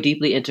yet we're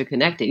deeply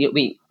interconnected.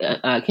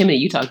 Kimmy,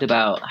 you talked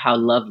about how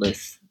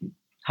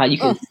you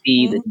can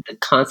see the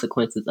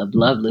consequences of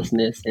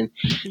lovelessness, and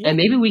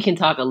maybe we can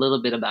talk a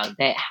little bit about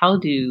that. How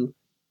do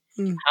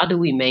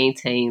we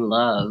maintain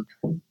love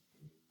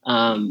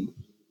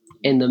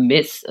in the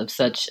midst of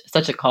such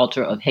a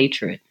culture of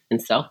hatred and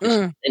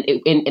selfishness?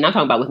 And I'm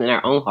talking about within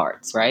our own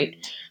hearts, right?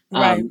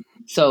 Right.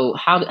 So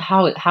how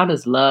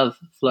does love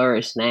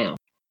flourish now?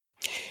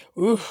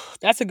 Ooh,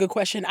 that's a good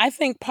question. I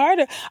think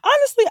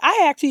honestly,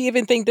 I actually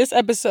even think this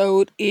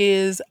episode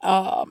is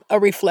a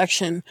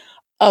reflection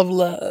of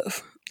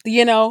love,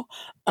 you know,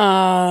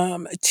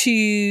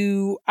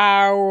 to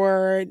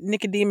our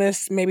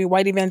Nicodemus, maybe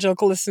white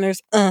evangelical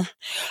listeners,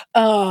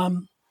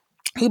 um,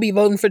 who be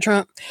voting for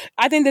Trump.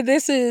 I think that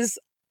this is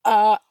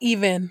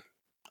even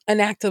an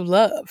act of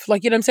love.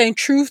 Like, you know what I'm saying?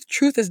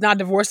 Truth is not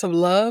divorce of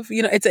love.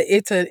 You know,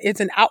 it's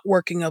an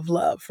outworking of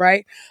love,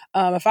 right?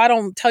 If I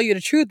don't tell you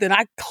the truth, then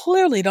I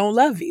clearly don't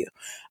love you.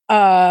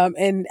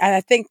 And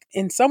I think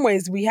in some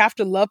ways we have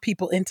to love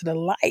people into the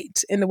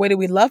light. And the way that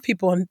we love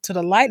people into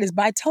the light is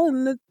by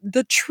telling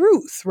the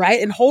truth,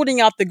 right? And holding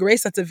out the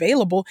grace that's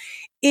available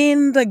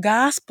in the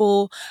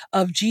gospel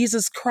of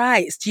Jesus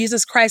Christ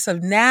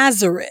of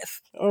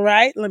Nazareth. All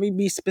right. Let me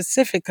be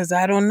specific because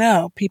I don't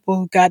know.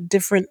 People got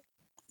different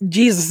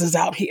Jesus is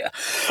out here.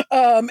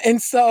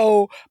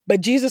 But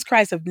Jesus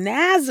Christ of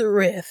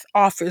Nazareth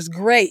offers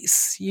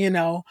grace, you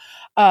know,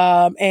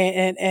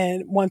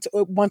 and once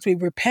we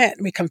repent,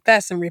 we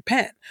confess and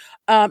repent.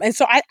 And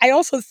so I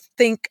also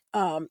think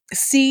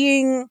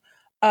seeing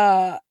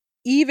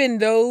even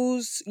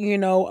those, you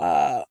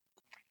know,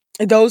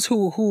 those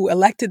who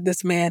elected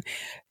this man,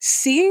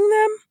 seeing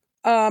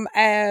them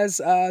as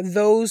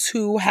those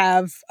who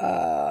have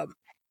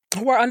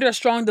who are under a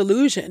strong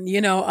delusion,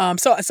 you know.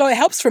 So it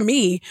helps for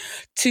me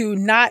to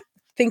not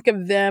think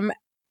of them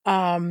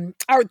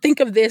or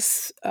think of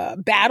this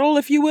battle,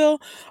 if you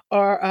will,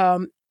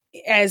 or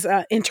as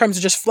in terms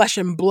of just flesh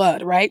and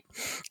blood, right?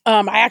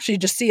 I actually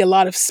just see a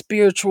lot of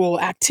spiritual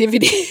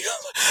activity.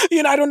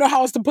 You know, I don't know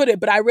how else to put it,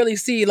 but I really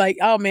see like,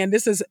 oh man,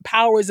 this is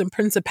powers and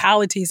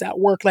principalities at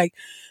work. Like,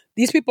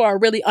 these people are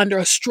really under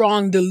a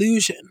strong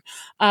delusion.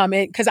 And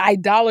because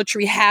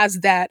idolatry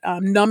has that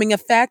numbing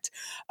effect.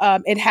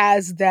 It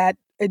has that,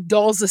 it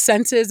dulls the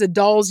senses, it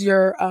dulls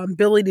your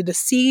ability to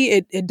see,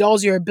 it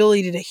dulls your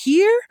ability to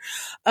hear.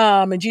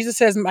 And Jesus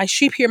says, my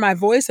sheep hear my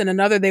voice and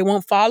another they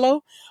won't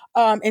follow.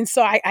 And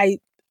so I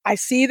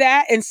see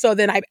that. And so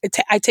then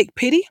I take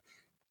pity.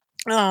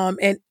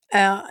 And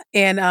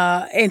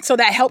so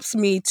that helps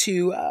me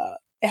to,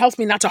 it helps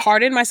me not to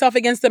harden myself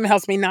against them. It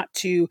helps me not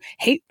to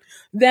hate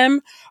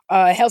them.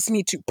 It helps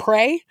me to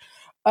pray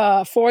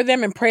for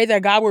them and pray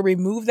that God will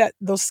remove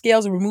those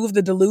scales, remove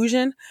the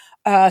delusion,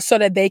 so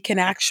that they can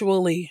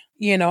actually,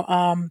 you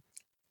know,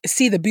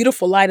 see the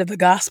beautiful light of the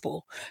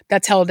gospel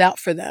that's held out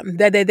for them.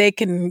 That they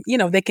can, you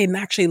know, they can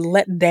actually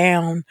let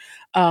down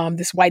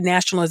this white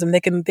nationalism. They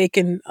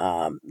can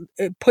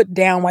put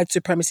down white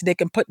supremacy. They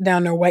can put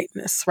down their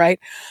whiteness, right?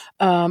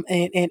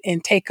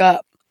 And take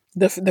up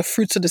the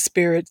fruits of the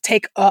spirit.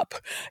 Take up,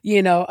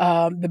 you know,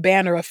 the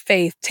banner of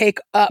faith. Take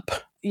up,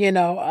 you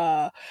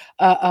know,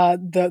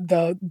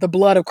 the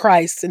blood of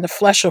Christ and the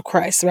flesh of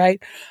Christ,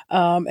 right?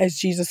 As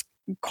Jesus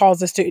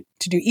calls us to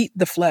do, eat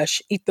the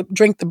flesh,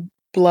 drink the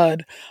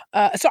blood.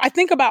 So I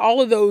think about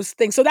all of those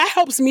things. So that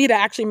helps me to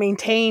actually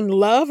maintain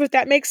love, if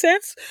that makes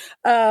sense.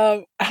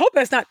 I hope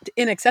that's not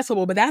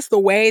inaccessible, but that's the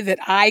way that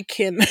I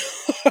can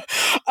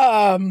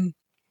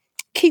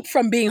keep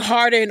from being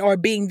hardened or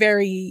being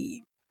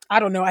very, I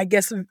don't know, I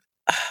guess,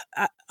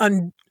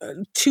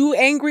 too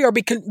angry or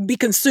be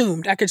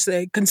consumed. I could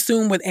say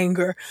consumed with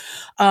anger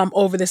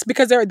over this,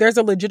 because there's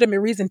a legitimate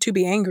reason to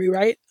be angry,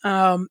 right?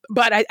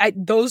 But I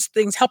those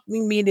things help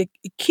me to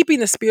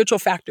keeping the spiritual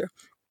factor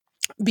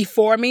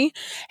before me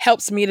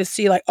helps me to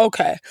see like,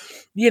 okay,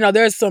 you know,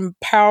 there's some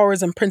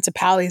powers and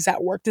principalities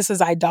at work. This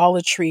is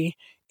idolatry.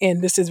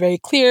 And this is very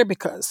clear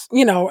because,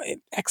 you know,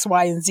 X,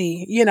 Y, and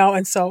Z, you know,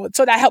 and so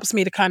that helps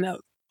me to kind of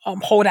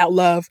hold out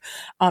love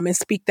and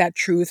speak that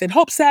truth in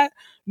hopes that,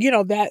 you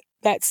know,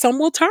 that some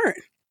will turn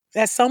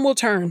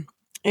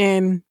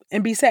and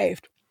be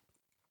saved.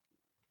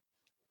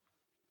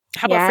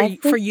 How about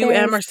for you,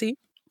 MRC?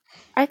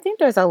 I think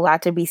there's a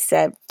lot to be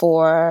said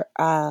for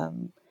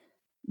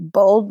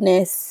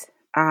boldness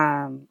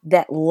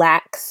that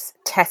lacks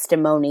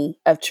testimony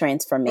of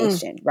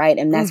transformation, right?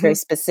 And that's very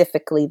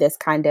specifically this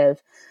kind of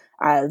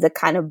the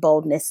kind of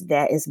boldness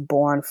that is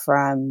born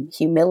from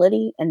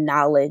humility and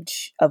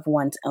knowledge of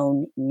one's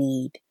own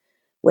need,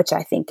 which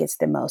I think is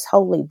the most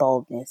holy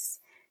boldness,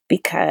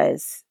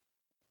 because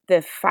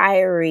the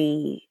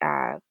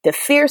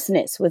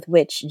fierceness with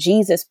which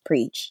Jesus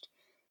preached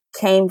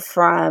came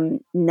from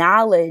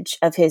knowledge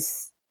of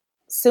his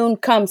soon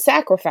come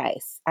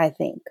sacrifice. I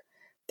think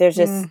there's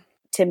just,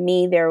 to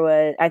me,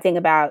 I think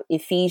about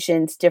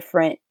Ephesians,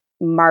 different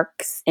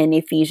marks in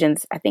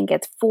Ephesians, I think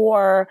it's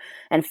 4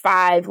 and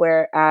 5,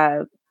 where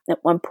at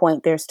one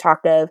point there's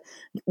talk of,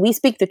 we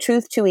speak the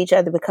truth to each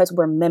other because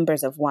we're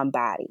members of one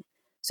body.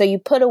 So you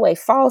put away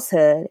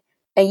falsehood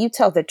and you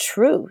tell the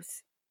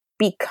truth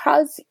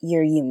because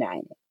you're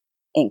united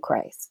in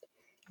Christ.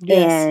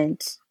 Yes.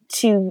 And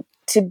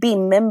to be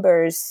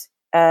members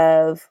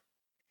of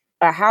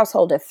a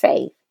household of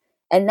faith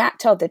and not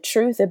tell the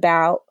truth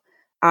about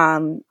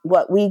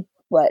what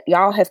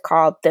y'all have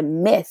called the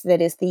myth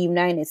that is the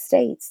United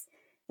States,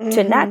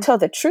 to not tell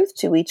the truth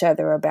to each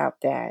other about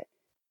that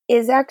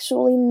is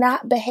actually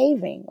not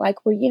behaving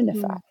like we're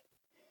unified.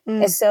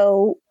 And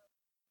so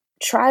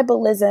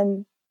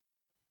tribalism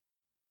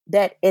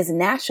that is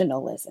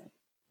nationalism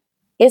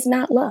is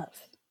not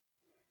love.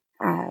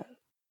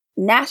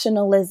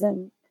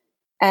 Nationalism,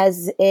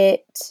 as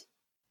it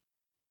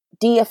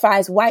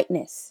deifies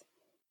whiteness,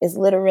 is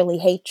literally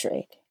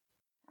hatred.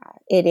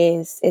 It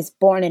is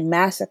born in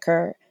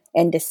massacre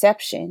and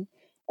deception.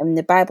 And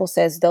the Bible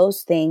says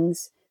those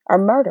things are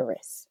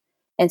murderous.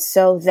 And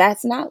so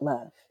that's not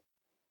love.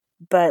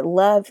 But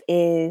love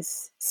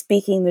is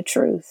speaking the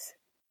truth.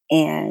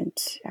 And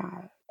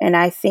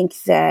I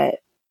think that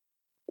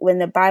when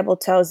the Bible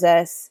tells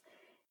us,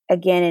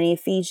 again in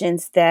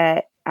Ephesians,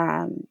 that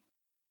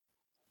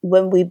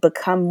when we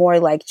become more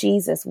like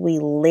Jesus, we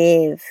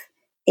live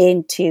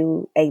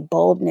into a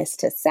boldness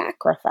to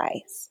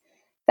sacrifice.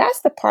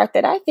 That's the part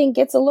that I think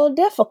gets a little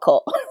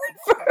difficult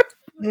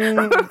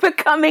for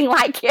becoming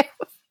like him,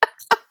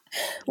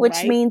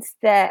 which means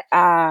that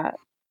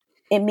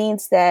it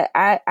means that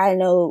I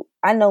no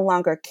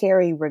longer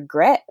carry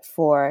regret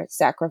for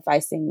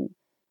sacrificing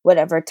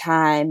whatever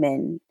time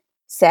and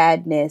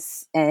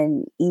sadness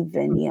and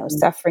even,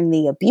 suffering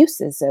the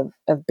abuses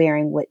of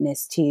bearing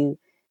witness to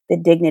the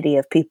dignity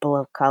of people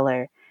of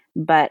color.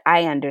 But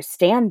I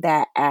understand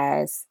that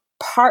as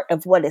part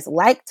of what it's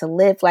like to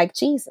live like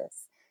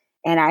Jesus.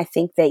 And I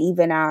think that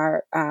even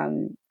our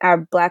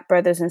Black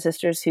brothers and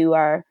sisters who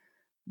are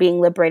being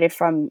liberated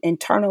from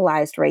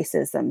internalized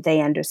racism,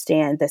 they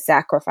understand the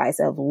sacrifice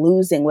of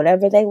losing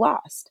whatever they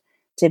lost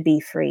to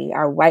be free.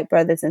 Our white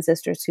brothers and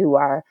sisters who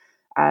are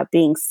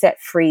being set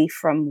free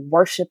from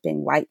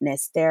worshiping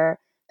whiteness,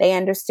 they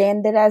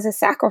understand it as a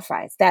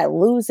sacrifice, that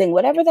losing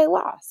whatever they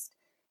lost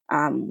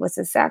was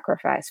a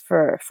sacrifice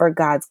for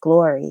God's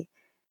glory.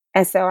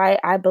 And so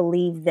I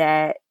believe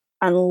that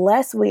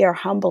unless we are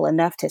humble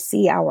enough to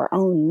see our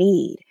own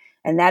need,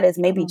 and that is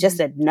maybe just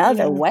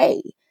another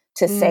way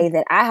to say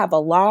that I have a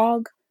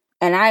log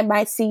and I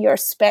might see your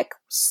speck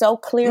so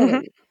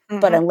clearly,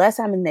 but unless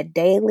I'm in the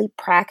daily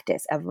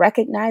practice of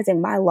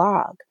recognizing my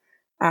log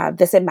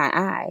that's in my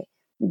eye,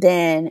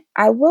 then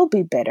I will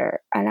be bitter,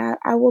 and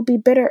I will be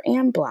bitter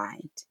and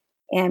blind,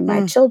 and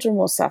my children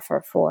will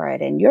suffer for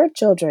it, and your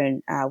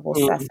children will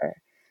suffer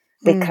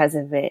because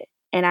of it.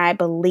 And I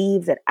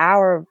believe that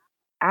our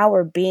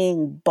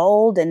being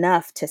bold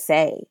enough to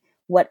say,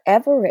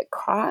 whatever it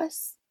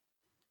costs,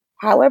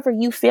 however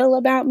you feel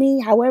about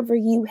me, however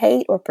you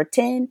hate or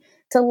pretend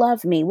to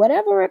love me,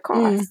 whatever it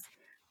costs,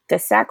 the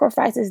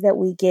sacrifices that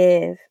we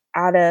give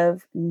out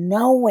of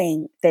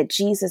knowing that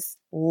Jesus'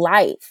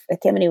 life,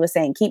 like Kimberly was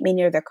saying, keep me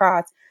near the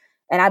cross.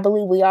 And I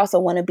believe we also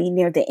want to be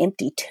near the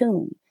empty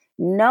tomb,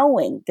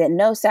 knowing that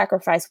no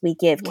sacrifice we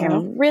give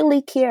can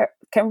really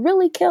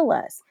kill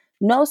us.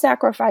 No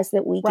sacrifice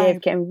that we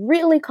give can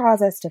really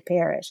cause us to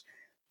perish.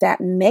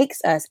 That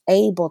makes us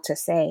able to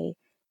say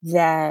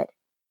that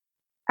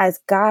as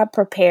God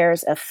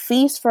prepares a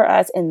feast for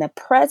us in the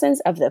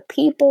presence of the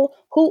people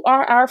who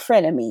are our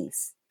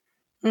frenemies,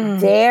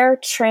 their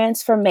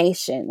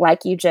transformation,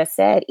 like you just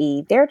said,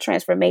 Eve, their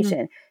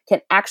transformation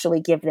can actually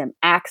give them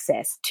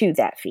access to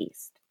that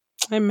feast.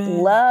 Amen.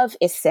 Love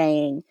is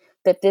saying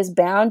that this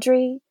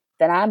boundary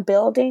that I'm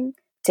building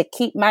to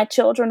keep my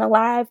children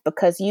alive,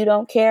 because you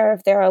don't care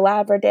if they're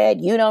alive or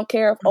dead. You don't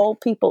care if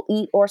old people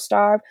eat or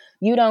starve.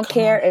 You don't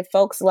care if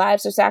folks'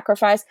 lives are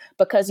sacrificed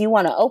because you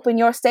want to open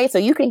your state so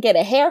you can get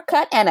a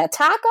haircut and a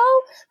taco.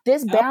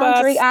 This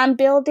boundary I'm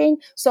building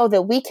so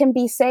that we can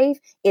be safe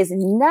is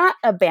not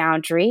a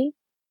boundary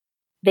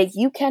that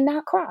you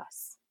cannot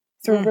cross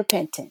through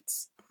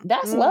repentance.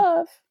 That's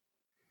love.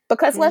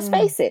 Because let's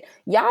face it,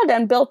 y'all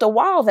done built a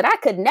wall that I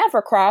could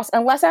never cross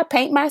unless I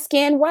paint my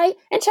skin white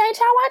and change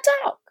how I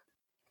talk.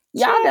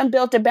 Y'all done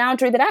built a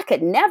boundary that I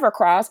could never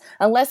cross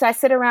unless I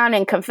sit around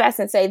and confess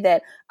and say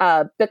that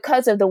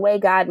because of the way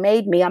God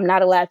made me, I'm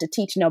not allowed to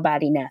teach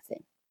nobody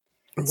nothing.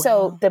 Wow.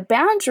 So the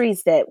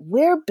boundaries that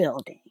we're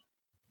building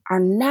are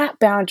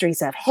not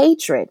boundaries of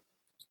hatred.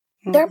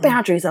 They're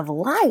boundaries of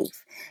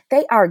life.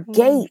 They are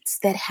gates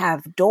that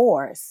have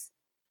doors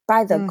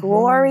by the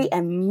glory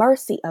and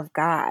mercy of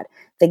God.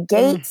 The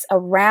gates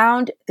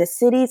around the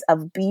cities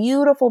of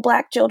beautiful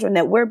Black children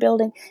that we're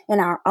building in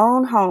our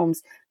own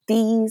homes.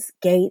 These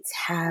gates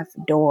have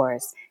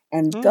doors,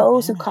 and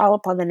those who call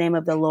upon the name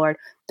of the Lord,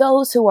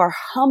 those who are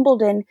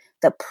humbled in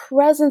the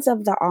presence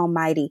of the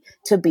Almighty,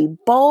 to be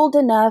bold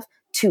enough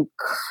to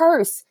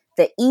curse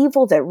the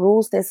evil that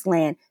rules this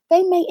land,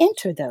 they may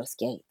enter those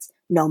gates,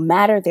 no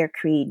matter their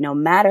creed, no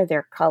matter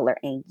their color,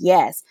 and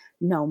yes,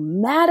 no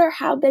matter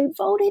how they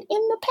voted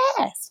in the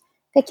past,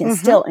 they can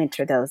still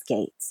enter those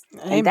gates.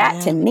 Amen. And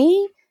that, to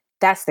me,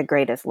 that's the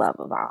greatest love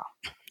of all.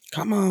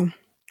 Come on.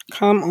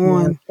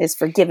 Yeah. It's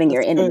forgiving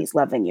your enemies,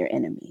 loving your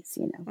enemies,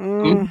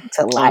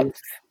 to life.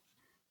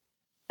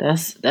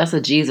 That's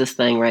a Jesus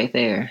thing right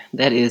there.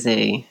 That is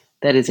a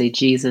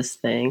Jesus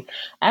thing.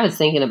 I was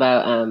thinking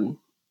about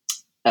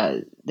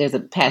there's a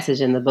passage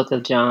in the book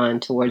of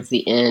John towards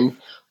the end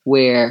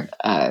where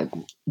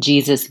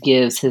Jesus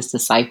gives his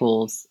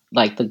disciples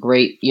like the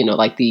great,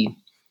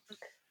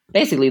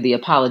 basically the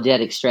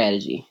apologetic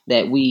strategy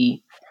that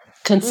we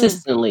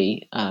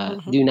consistently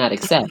do not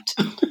accept.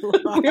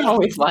 we're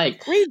always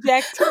like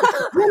reject.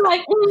 We're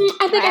like,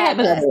 I think I have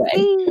another way.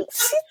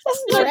 She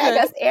just drag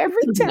us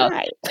every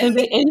time.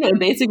 And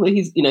basically,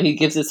 he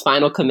gives his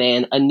final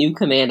command: a new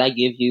command I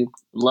give you: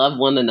 love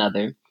one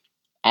another,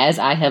 as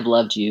I have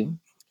loved you.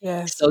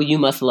 Yes. So you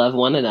must love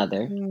one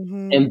another.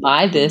 Mm-hmm. And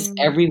by this,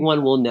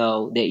 everyone will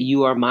know that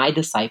you are my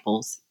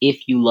disciples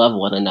if you love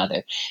one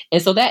another.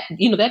 And so that,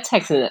 that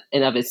text in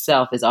and of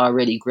itself is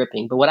already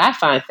gripping. But what I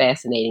find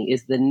fascinating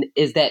is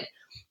that,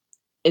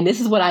 and this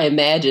is what I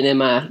imagine in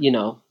my,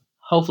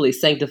 hopefully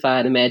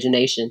sanctified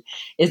imagination,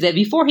 is that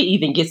before he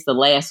even gets the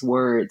last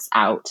words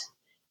out,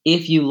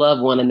 if you love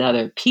one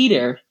another,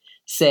 Peter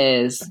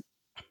says,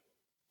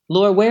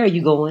 Lord, where are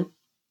you going?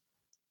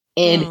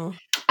 And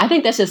I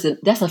think that's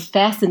a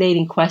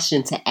fascinating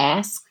question to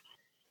ask.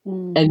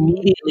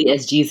 Immediately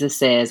as Jesus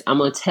says, I'm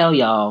going to tell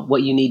y'all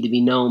what you need to be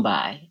known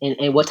by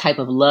and what type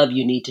of love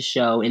you need to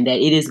show, and that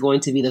it is going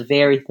to be the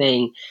very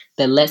thing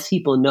that lets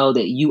people know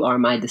that you are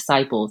my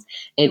disciples.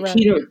 And right.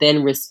 Peter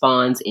then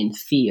responds in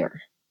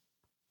fear.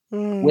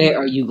 Where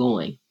are you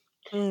going?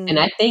 And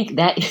I think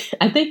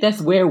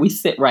that's where we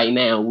sit right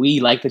now. We,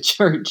 like the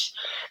church,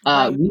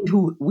 right. we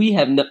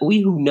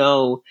who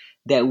know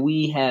that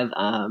we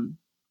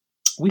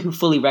who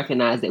fully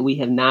recognize that we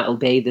have not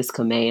obeyed this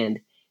command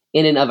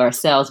in and of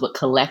ourselves, but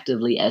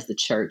collectively as the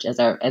church,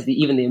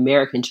 even the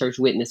American church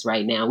witness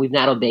right now, we've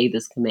not obeyed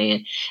this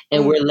command,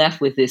 and we're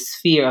left with this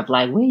fear of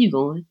like, where are you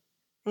going?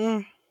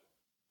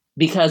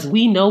 Because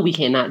we know we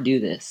cannot do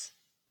this.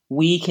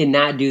 We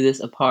cannot do this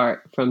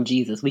apart from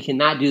Jesus. We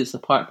cannot do this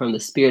apart from the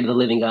Spirit of the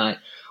living God.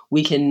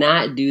 We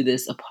cannot do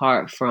this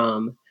apart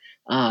from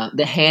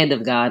the hand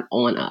of God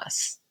on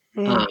us.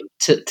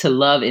 To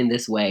love in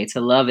this way,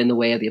 to love in the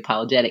way of the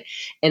apologetic.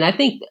 And I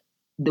think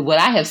what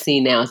I have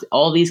seen now is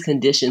all these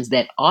conditions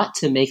that ought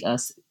to make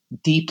us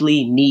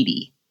deeply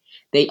needy.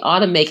 They ought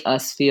to make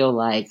us feel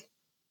like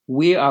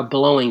we are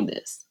blowing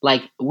this.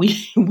 Like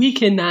we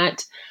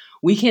cannot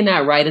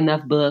write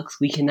enough books.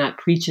 We cannot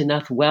preach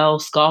enough well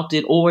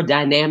sculpted or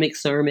dynamic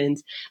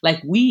sermons.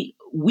 Like we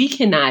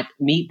cannot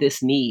meet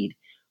this need.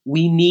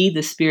 We need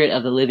the Spirit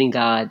of the living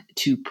God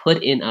to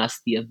put in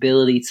us the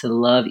ability to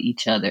love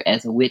each other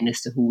as a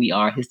witness to who we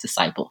are, his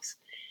disciples.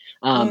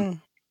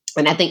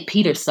 And I think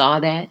Peter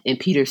saw that, and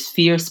Peter's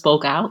fear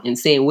spoke out and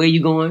saying, where are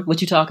you going? What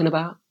you talking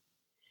about?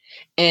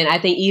 And I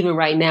think even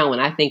right now,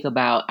 when I think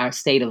about our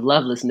state of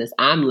lovelessness,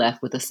 I'm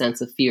left with a sense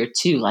of fear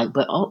too. Like,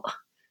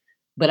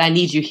 but I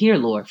need you here,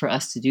 Lord, for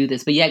us to do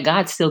this. But yet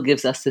God still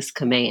gives us this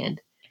command.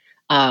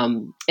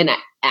 And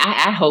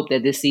I hope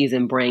that this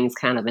season brings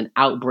kind of an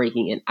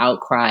outbreaking, an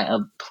outcry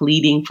of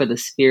pleading for the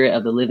Spirit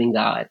of the living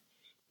God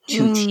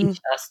to teach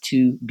us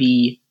to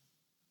be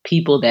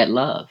people that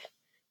love.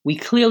 We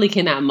clearly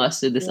cannot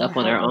muster this up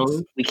on our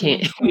own. We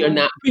can't.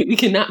 We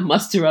cannot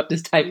muster up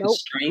this type of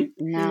strength.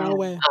 No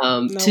way.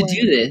 To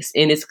do this,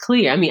 and it's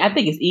clear. I mean, I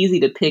think it's easy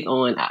to pick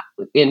on,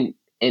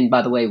 and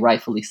by the way,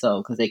 rightfully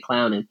so, because they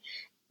clowning.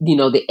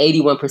 The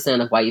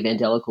 81% of white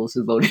evangelicals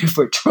who voted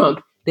for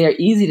Trump, they're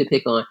easy to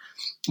pick on,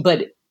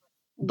 but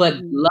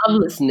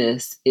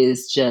lovelessness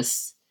is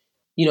just,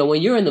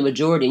 when you're in the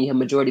majority and you have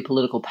majority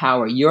political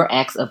power, your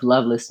acts of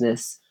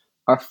lovelessness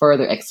are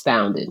further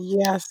expounded.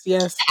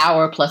 Yes.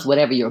 Power plus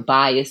whatever your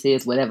bias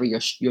is, whatever your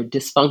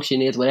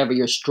dysfunction is, whatever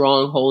your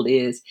stronghold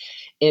is,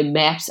 it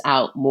maps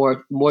out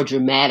more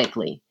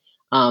dramatically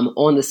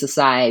on the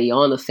society,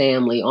 on the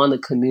family, on the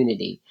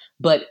community.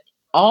 But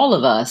all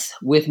of us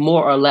with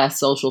more or less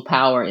social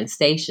power and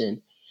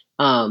station,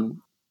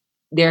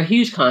 there are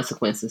huge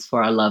consequences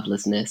for our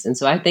lovelessness. And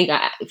so I think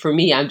for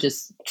me, I'm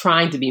just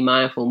trying to be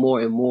mindful more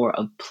and more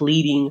of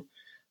pleading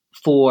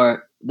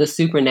for the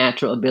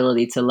supernatural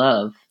ability to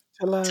love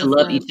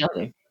right. each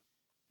other,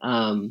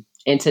 and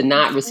to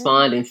not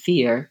respond in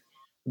fear,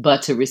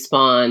 but to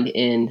respond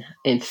in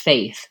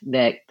faith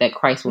that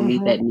Christ will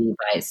meet that need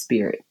by his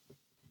Spirit.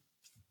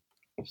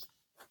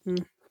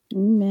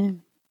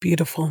 Amen.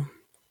 Beautiful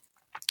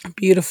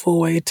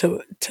way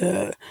to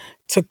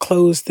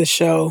close the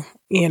show.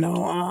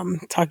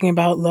 Talking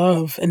about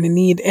love and the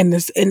need, and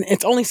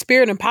it's only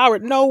Spirit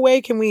empowered. No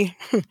way can we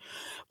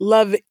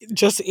love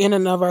just in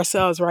and of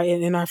ourselves, right?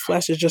 And in our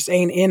flesh, it just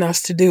ain't in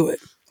us to do it.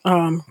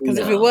 Because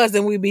if it was,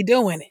 then we'd be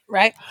doing it,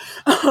 right?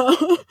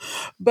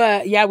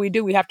 But yeah, we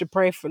do. We have to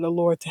pray for the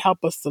Lord to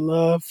help us to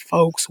love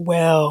folks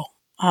well.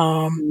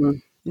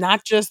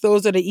 Not just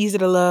those that are easy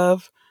to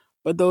love,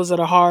 but those that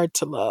are hard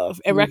to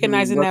love, and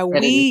recognizing that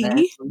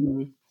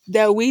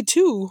we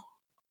too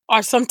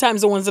are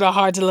sometimes the ones that are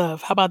hard to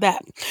love. How about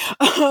that?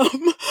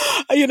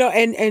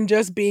 And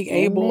just being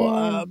able,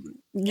 I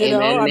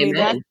mean,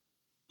 that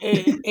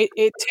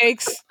it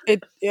takes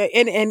it,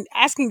 and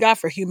asking God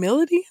for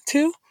humility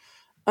too.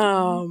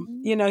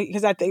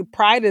 Because I think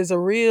pride is a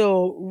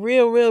real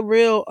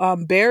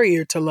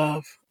barrier to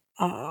love.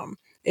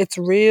 It's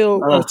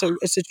real.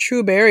 It's a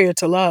true barrier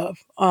to love.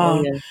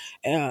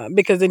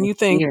 Because then you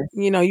think,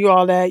 you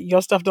all that,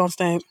 your stuff don't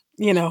stink.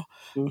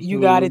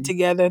 You got it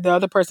together. The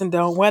other person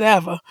don't.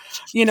 Whatever.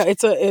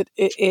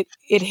 It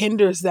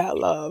hinders that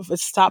love. It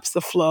stops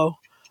the flow.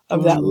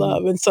 of that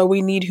love. And so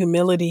we need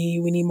humility.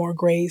 We need more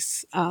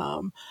grace.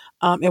 And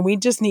we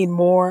just need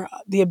more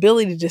the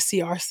ability to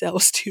see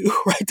ourselves too,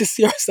 right? To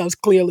see ourselves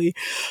clearly,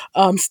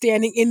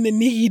 standing in the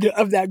need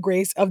of that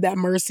grace, of that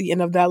mercy,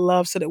 and of that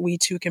love, so that we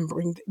too can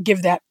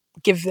give that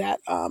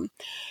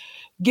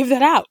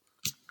out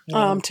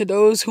to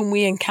those whom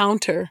we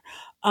encounter.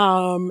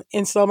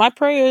 And so my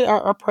prayer,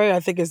 our prayer, I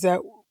think, is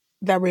that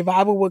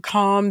revival would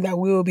come, that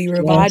we will be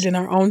revived in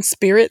our own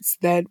spirits,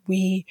 that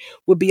we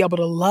would be able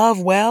to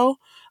love well,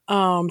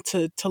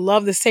 to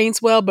love the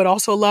saints well, but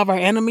also love our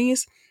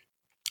enemies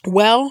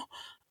well,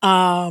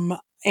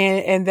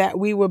 and that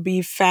we will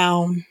be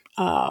found,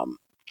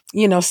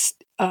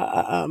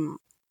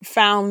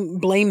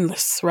 found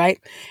blameless, right,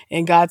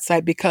 in God's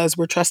sight, because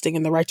we're trusting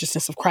in the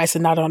righteousness of Christ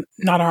and not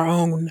our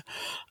own.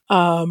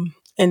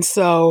 And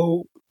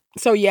so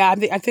yeah, I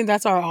think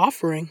that's our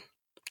offering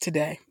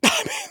today.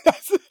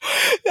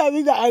 At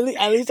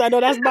least I know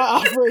that's my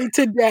offering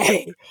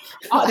today.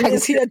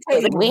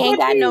 We ain't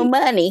got no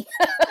money.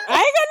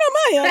 I ain't got no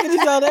money.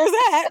 So there's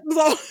that.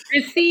 So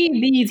receive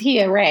these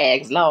here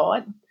rags,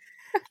 Lord.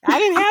 I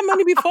didn't have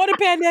money before the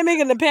pandemic,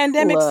 and the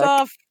pandemic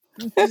stuff,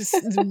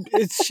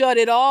 it's shut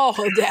it all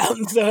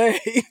down. So,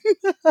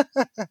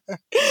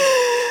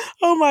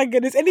 oh my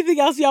goodness. Anything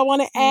else y'all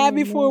want to add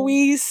before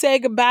we say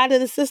goodbye to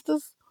the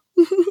sisters?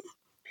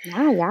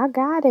 No, y'all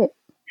got it.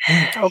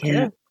 Okay.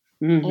 Yeah.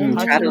 Mm-hmm.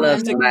 Try to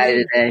love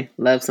somebody today.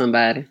 Love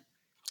somebody.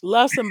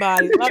 Love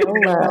somebody.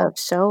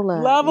 Show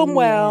love. Love them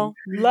well.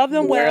 Love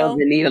them well.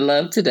 They need a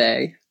love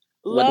today.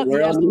 Love,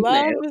 yes,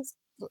 love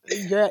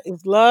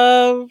is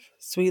love,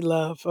 sweet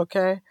love.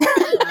 Okay.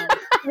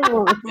 Give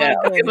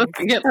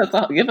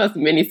us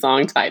many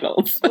song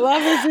titles.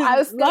 Love is. I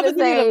was going to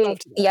say,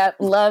 yep,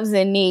 love's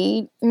in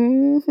need.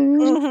 Mm-hmm.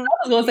 I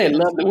was going to say,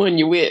 love the one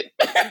you with.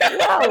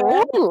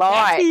 Oh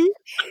Lord,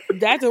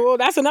 that's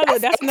another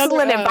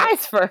excellent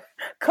advice for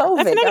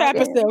COVID. That's another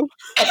episode.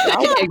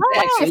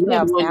 Exactly.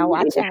 Now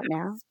watch out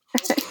now.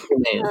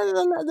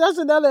 That's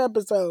another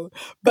episode.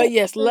 But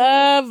yes,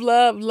 love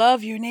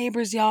your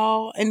neighbors,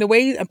 y'all.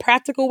 And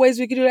practical ways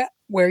we can do that: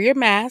 wear your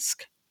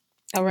mask.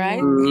 All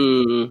right.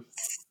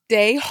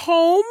 Stay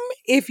home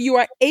if you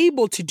are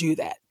able to do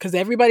that, because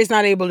everybody's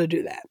not able to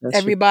do that. That's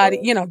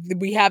everybody,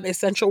 we have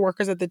essential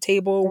workers at the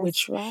table,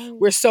 which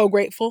we're so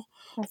grateful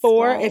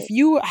for. Right. If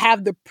you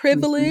have the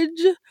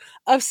privilege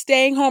of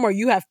staying home, or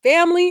you have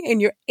family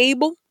and you're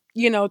able,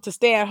 to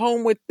stay at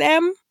home with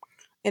them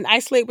and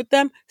isolate with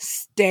them,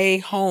 stay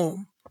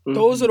home.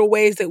 Those are the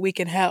ways that we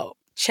can help.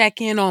 Check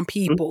in on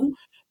people.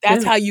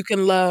 That's how you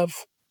can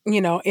love,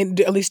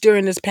 at least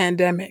during this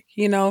pandemic,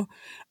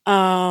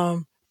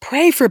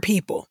 pray for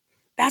people.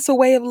 That's a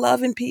way of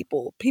loving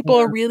people. People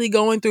are really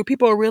going through,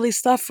 people are really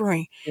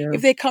suffering. Yeah.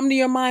 If they come to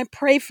your mind,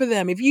 pray for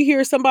them. If you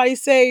hear somebody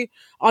say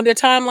on their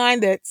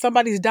timeline that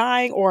somebody's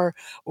dying or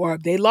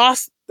they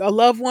lost a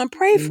loved one,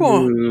 pray for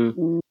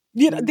them.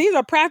 These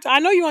are practical. I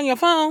know you're on your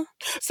phone.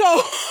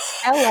 So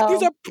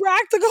these are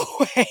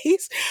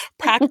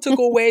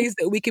practical ways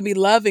that we can be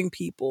loving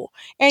people.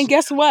 And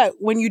guess what?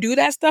 When you do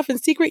that stuff in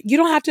secret, you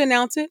don't have to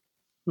announce it.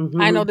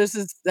 I know this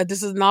is a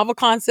novel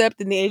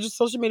concept in the age of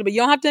social media, but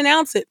you don't have to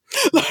announce it.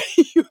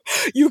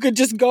 You could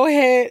just go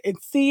ahead and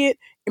see it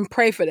and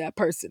pray for that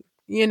person.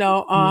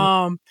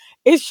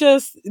 It's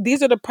just,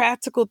 these are the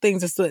practical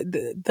things. It's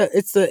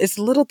the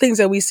little things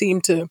that we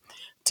seem to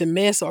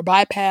miss or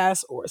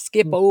bypass or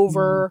skip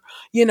over,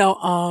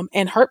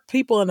 and hurt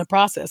people in the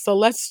process. So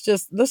let's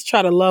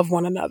try to love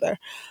one another,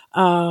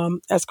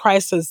 as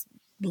Christ is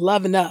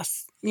loving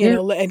us.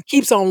 And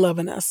keeps on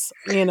loving us,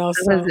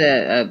 So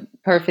a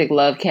perfect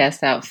love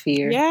casts out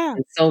fear. Yeah.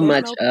 And so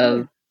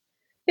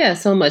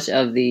much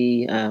of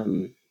the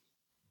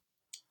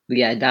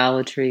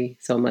idolatry,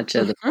 so much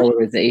of the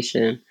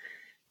polarization,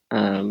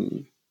 so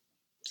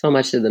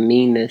much of the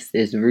meanness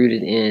is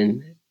rooted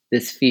in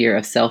this fear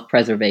of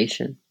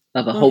self-preservation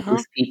of a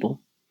hopeless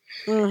people.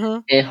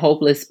 And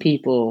hopeless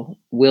people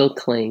will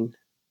cling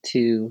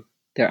to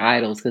their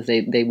idols because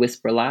they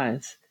whisper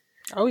lies.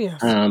 Oh,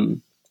 yes.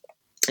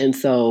 And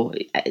so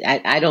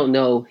I don't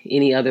know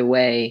any other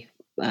way,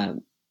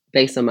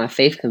 based on my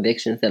faith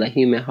convictions, that a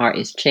human heart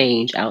is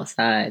changed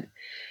outside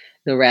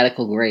the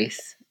radical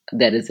grace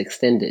that is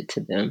extended to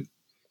them.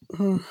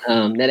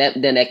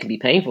 That can be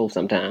painful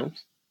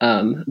sometimes,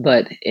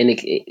 but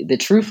the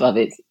truth of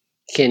it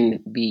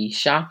can be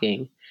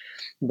shocking.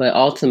 But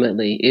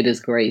ultimately, it is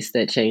grace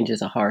that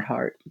changes a hard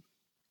heart.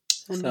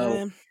 Amen.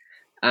 So,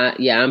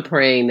 I'm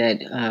praying that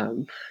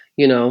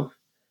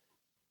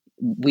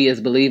we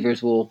as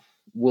believers will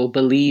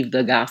believe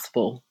the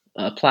gospel,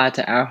 apply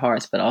to our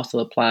hearts, but also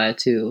apply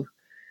to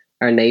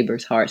our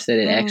neighbors' hearts, that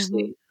it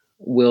actually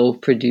will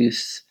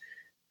produce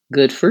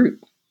good fruit.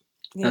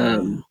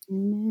 That's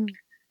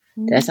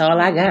all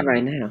I got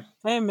right now.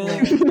 Amen.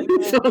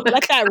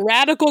 Let that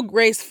radical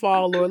grace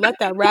fall, Lord. Let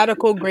that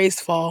radical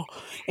grace fall,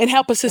 and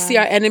help us to see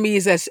our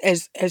enemies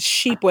as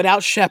sheep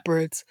without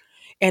shepherds,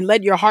 and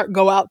let your heart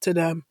go out to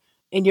them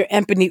and your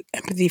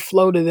empathy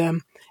flow to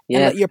them, and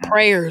let your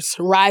prayers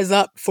rise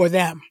up for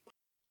them.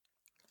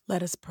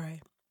 Let us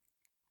pray.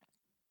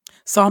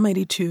 Psalm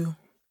 82,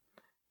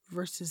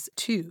 verses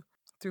 2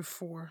 through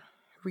 4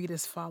 read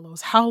as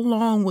follows. How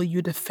long will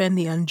you defend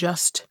the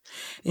unjust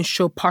and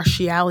show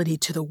partiality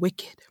to the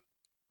wicked?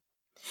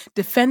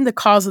 Defend the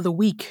cause of the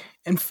weak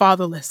and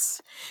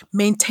fatherless.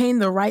 Maintain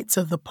the rights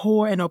of the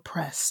poor and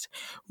oppressed.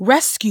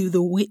 Rescue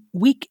the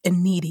weak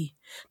and needy.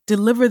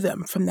 Deliver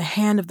them from the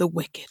hand of the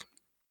wicked.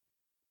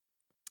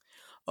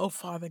 Oh,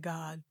 Father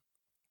God,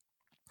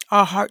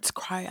 our hearts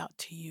cry out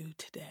to you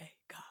today,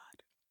 God,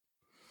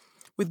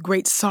 with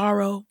great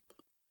sorrow,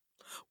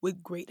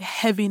 with great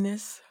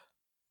heaviness,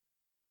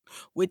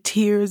 with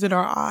tears in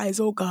our eyes,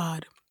 oh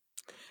God,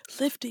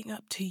 lifting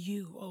up to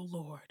you, oh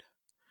Lord.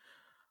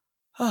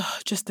 Oh,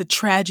 just the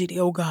tragedy,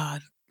 oh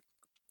God,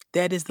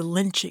 that is the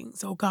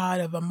lynchings, oh God,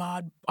 of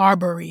Ahmaud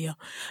Arbery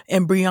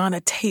and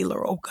Breonna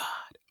Taylor, oh God.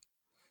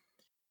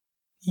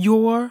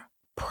 Your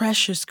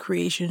precious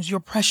creations, your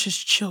precious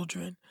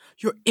children,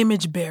 your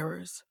image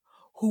bearers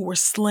who were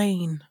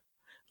slain,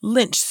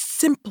 lynched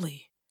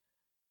simply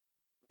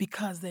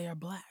because they are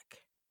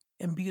black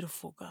and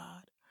beautiful,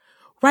 God.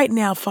 Right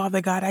now,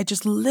 Father God, I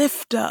just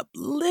lift up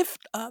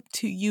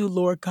to you,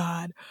 Lord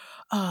God,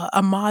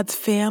 Ahmaud's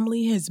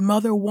family, his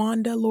mother,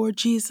 Wanda, Lord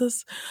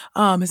Jesus,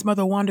 his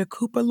mother, Wanda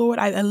Cooper, Lord.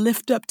 I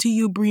lift up to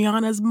you,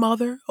 Breonna's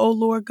mother, oh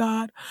Lord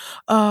God,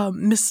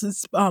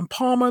 Mrs.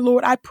 Palmer,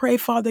 Lord. I pray,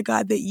 Father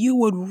God, that you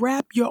would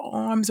wrap your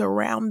arms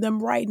around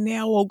them right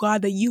now, oh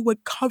God, that you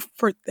would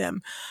comfort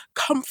them,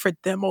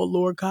 oh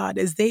Lord God,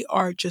 as they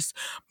are just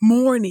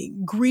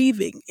mourning,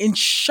 grieving, in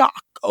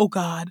shock, oh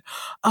God.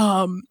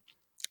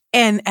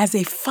 And as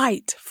a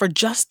fight for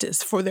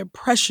justice for their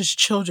precious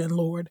children,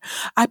 Lord,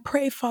 I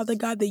pray, Father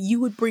God, that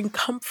you would bring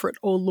comfort,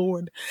 oh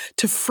Lord,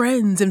 to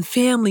friends and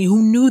family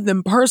who knew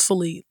them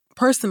personally,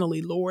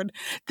 Lord.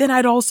 Then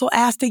I'd also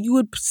ask that you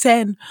would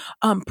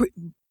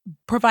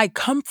provide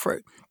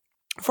comfort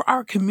for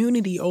our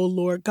community, oh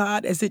Lord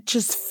God, as it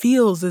just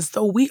feels as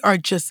though we are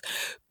just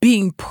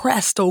being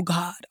pressed, oh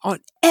God, on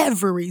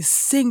every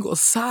single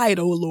side,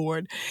 oh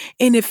Lord.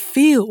 And it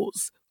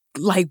feels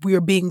like we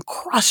are being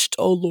crushed,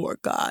 oh Lord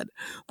God.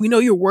 We know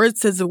your word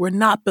says that we're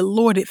not, but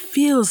Lord, it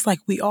feels like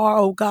we are,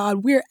 oh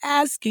God. We're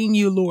asking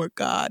you, Lord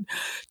God,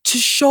 to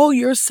show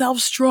yourself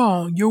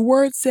strong. Your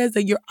word says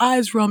that your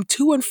eyes roam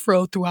to and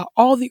fro throughout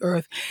all the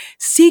earth,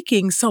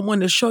 seeking someone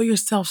to show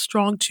yourself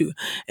strong to.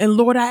 And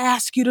Lord, I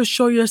ask you to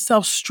show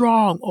yourself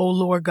strong, oh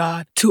Lord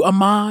God, to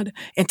Ahmaud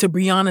and to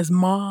Breonna's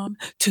mom,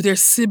 to their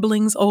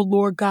siblings, oh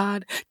Lord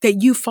God,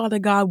 that you, Father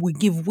God, would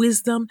give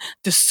wisdom,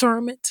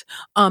 discernment,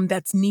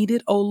 that's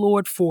needed, oh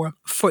Lord, for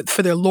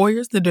their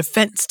lawyers, the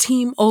defense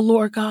team, oh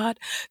Lord God,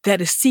 that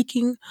is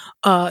seeking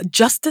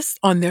justice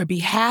on their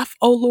behalf,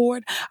 oh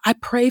Lord. I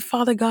pray,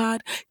 Father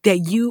God, that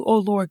you, oh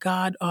Lord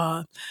God,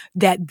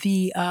 that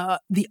the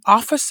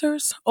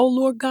officers, oh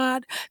Lord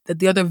God, that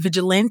the other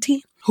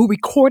vigilante who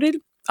recorded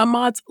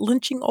Ahmaud's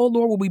lynching, oh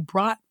Lord, will be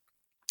brought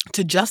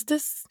to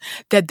justice,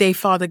 that they,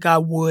 Father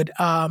God, would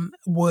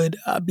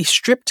be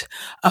stripped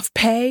of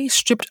pay,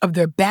 stripped of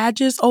their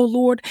badges, oh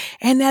Lord,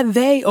 and that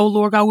they, oh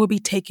Lord God, will be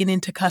taken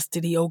into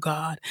custody, oh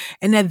God,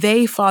 and that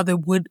they, Father,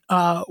 would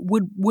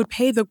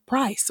pay the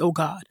price, oh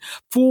God,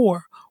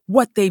 for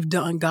what they've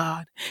done,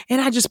 God.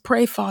 And I just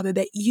pray, Father,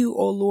 that you,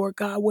 oh Lord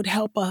God, would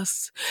help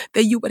us,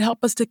 that you would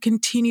help us to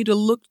continue to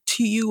look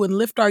to you and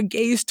lift our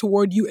gaze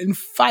toward you and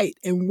fight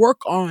and work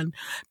on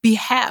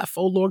behalf,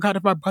 oh Lord God,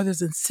 of our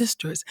brothers and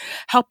sisters.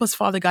 Help us,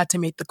 Father God, to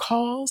make the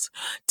calls,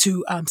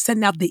 to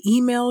send out the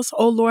emails,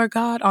 oh Lord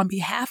God, on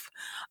behalf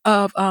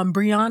of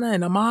Breonna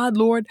and Ahmaud,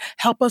 Lord.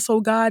 Help us, oh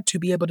God, to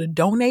be able to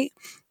donate.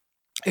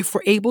 If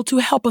we're able to,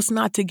 help us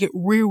not to get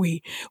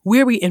weary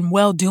in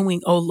well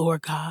doing, oh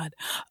Lord God.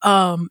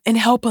 And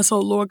help us,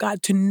 oh Lord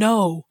God, to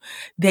know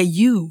that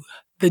you,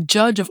 the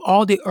judge of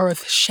all the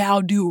earth,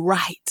 shall do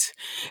right.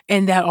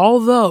 And that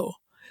although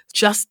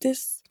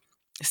justice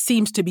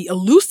seems to be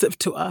elusive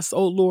to us,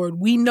 oh Lord,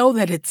 we know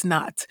that it's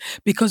not,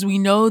 because we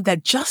know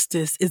that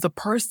justice is a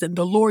person,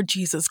 the Lord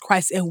Jesus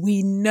Christ. And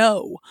we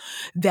know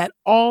that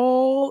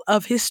all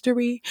of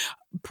history,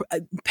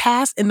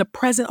 past and the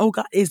present, oh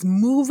God, is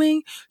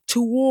moving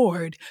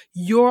toward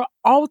your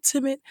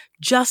ultimate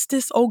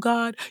justice, oh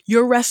God,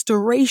 your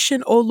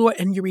restoration, oh Lord,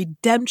 and your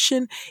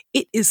redemption.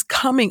 It is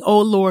coming, oh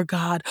Lord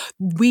God.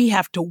 We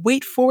have to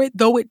wait for it.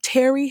 Though it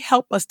tarry,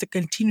 help us to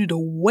continue to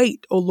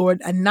wait, oh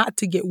Lord, and not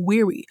to get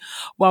weary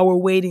while we're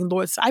waiting,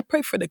 Lord. So I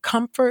pray for the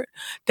comfort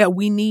that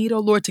we need, oh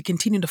Lord, to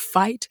continue to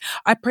fight.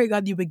 I pray,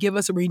 God, you would give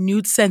us a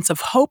renewed sense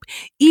of hope,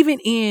 even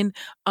in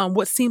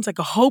what seems like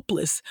a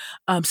hopeless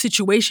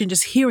situation,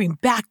 just hearing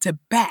back to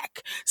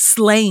back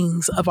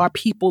slayings of our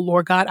people,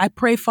 Lord God. I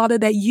pray, Father,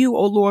 that you,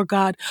 oh Lord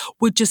God,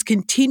 would just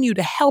continue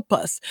to help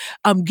us,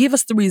 give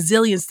us the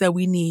resilience that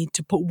we need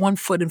to put one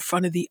foot in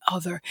front of the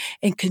other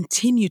and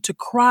continue to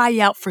cry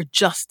out for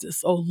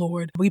justice, oh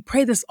Lord. We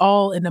pray this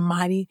all in the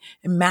mighty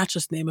and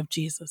matchless name of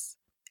Jesus.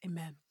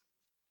 Amen.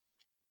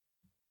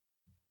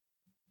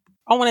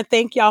 I want to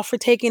thank y'all for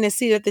taking a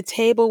seat at the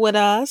table with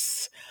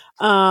us.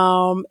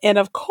 And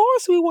of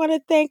course, we want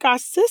to thank our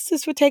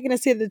sisters for taking a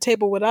seat at the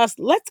table with us.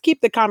 Let's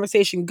keep the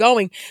conversation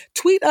going.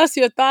 Tweet us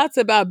your thoughts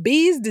about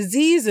bees,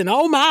 disease, and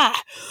oh my,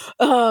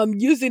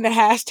 using the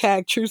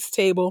hashtag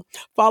TruthTable.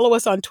 Follow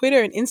us on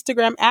Twitter and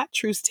Instagram at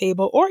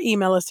TruthTable, or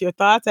email us your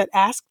thoughts at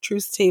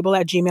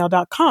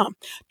asktruthstable@gmail.com.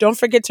 Don't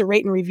forget to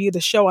rate and review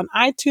the show on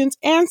iTunes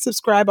and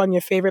subscribe on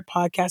your favorite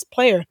podcast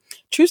player.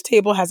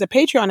 TruthTable has a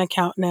Patreon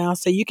account now,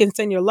 so you can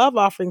send your love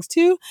offerings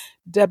to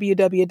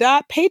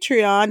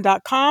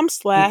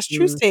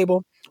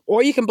www.patreon.com/TruthTable.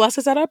 Or you can bless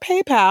us at our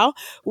PayPal,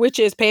 which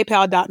is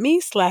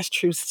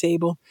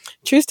paypal.me/TruthTable.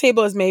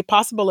 TruthTable is made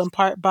possible in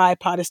part by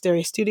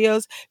Podastery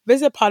Studios.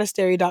 Visit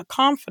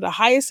podastery.com for the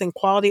highest in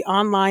quality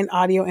online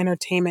audio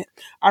entertainment.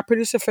 Our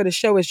producer for the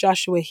show is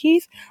Joshua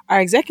Heath. Our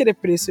executive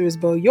producer is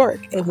Bo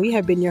York. And we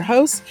have been your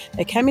hosts,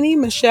 Ekemini,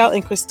 Michelle,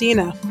 and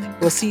Christina.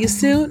 We'll see you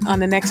soon on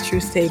the next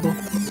Truth Table.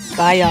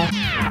 Bye, y'all.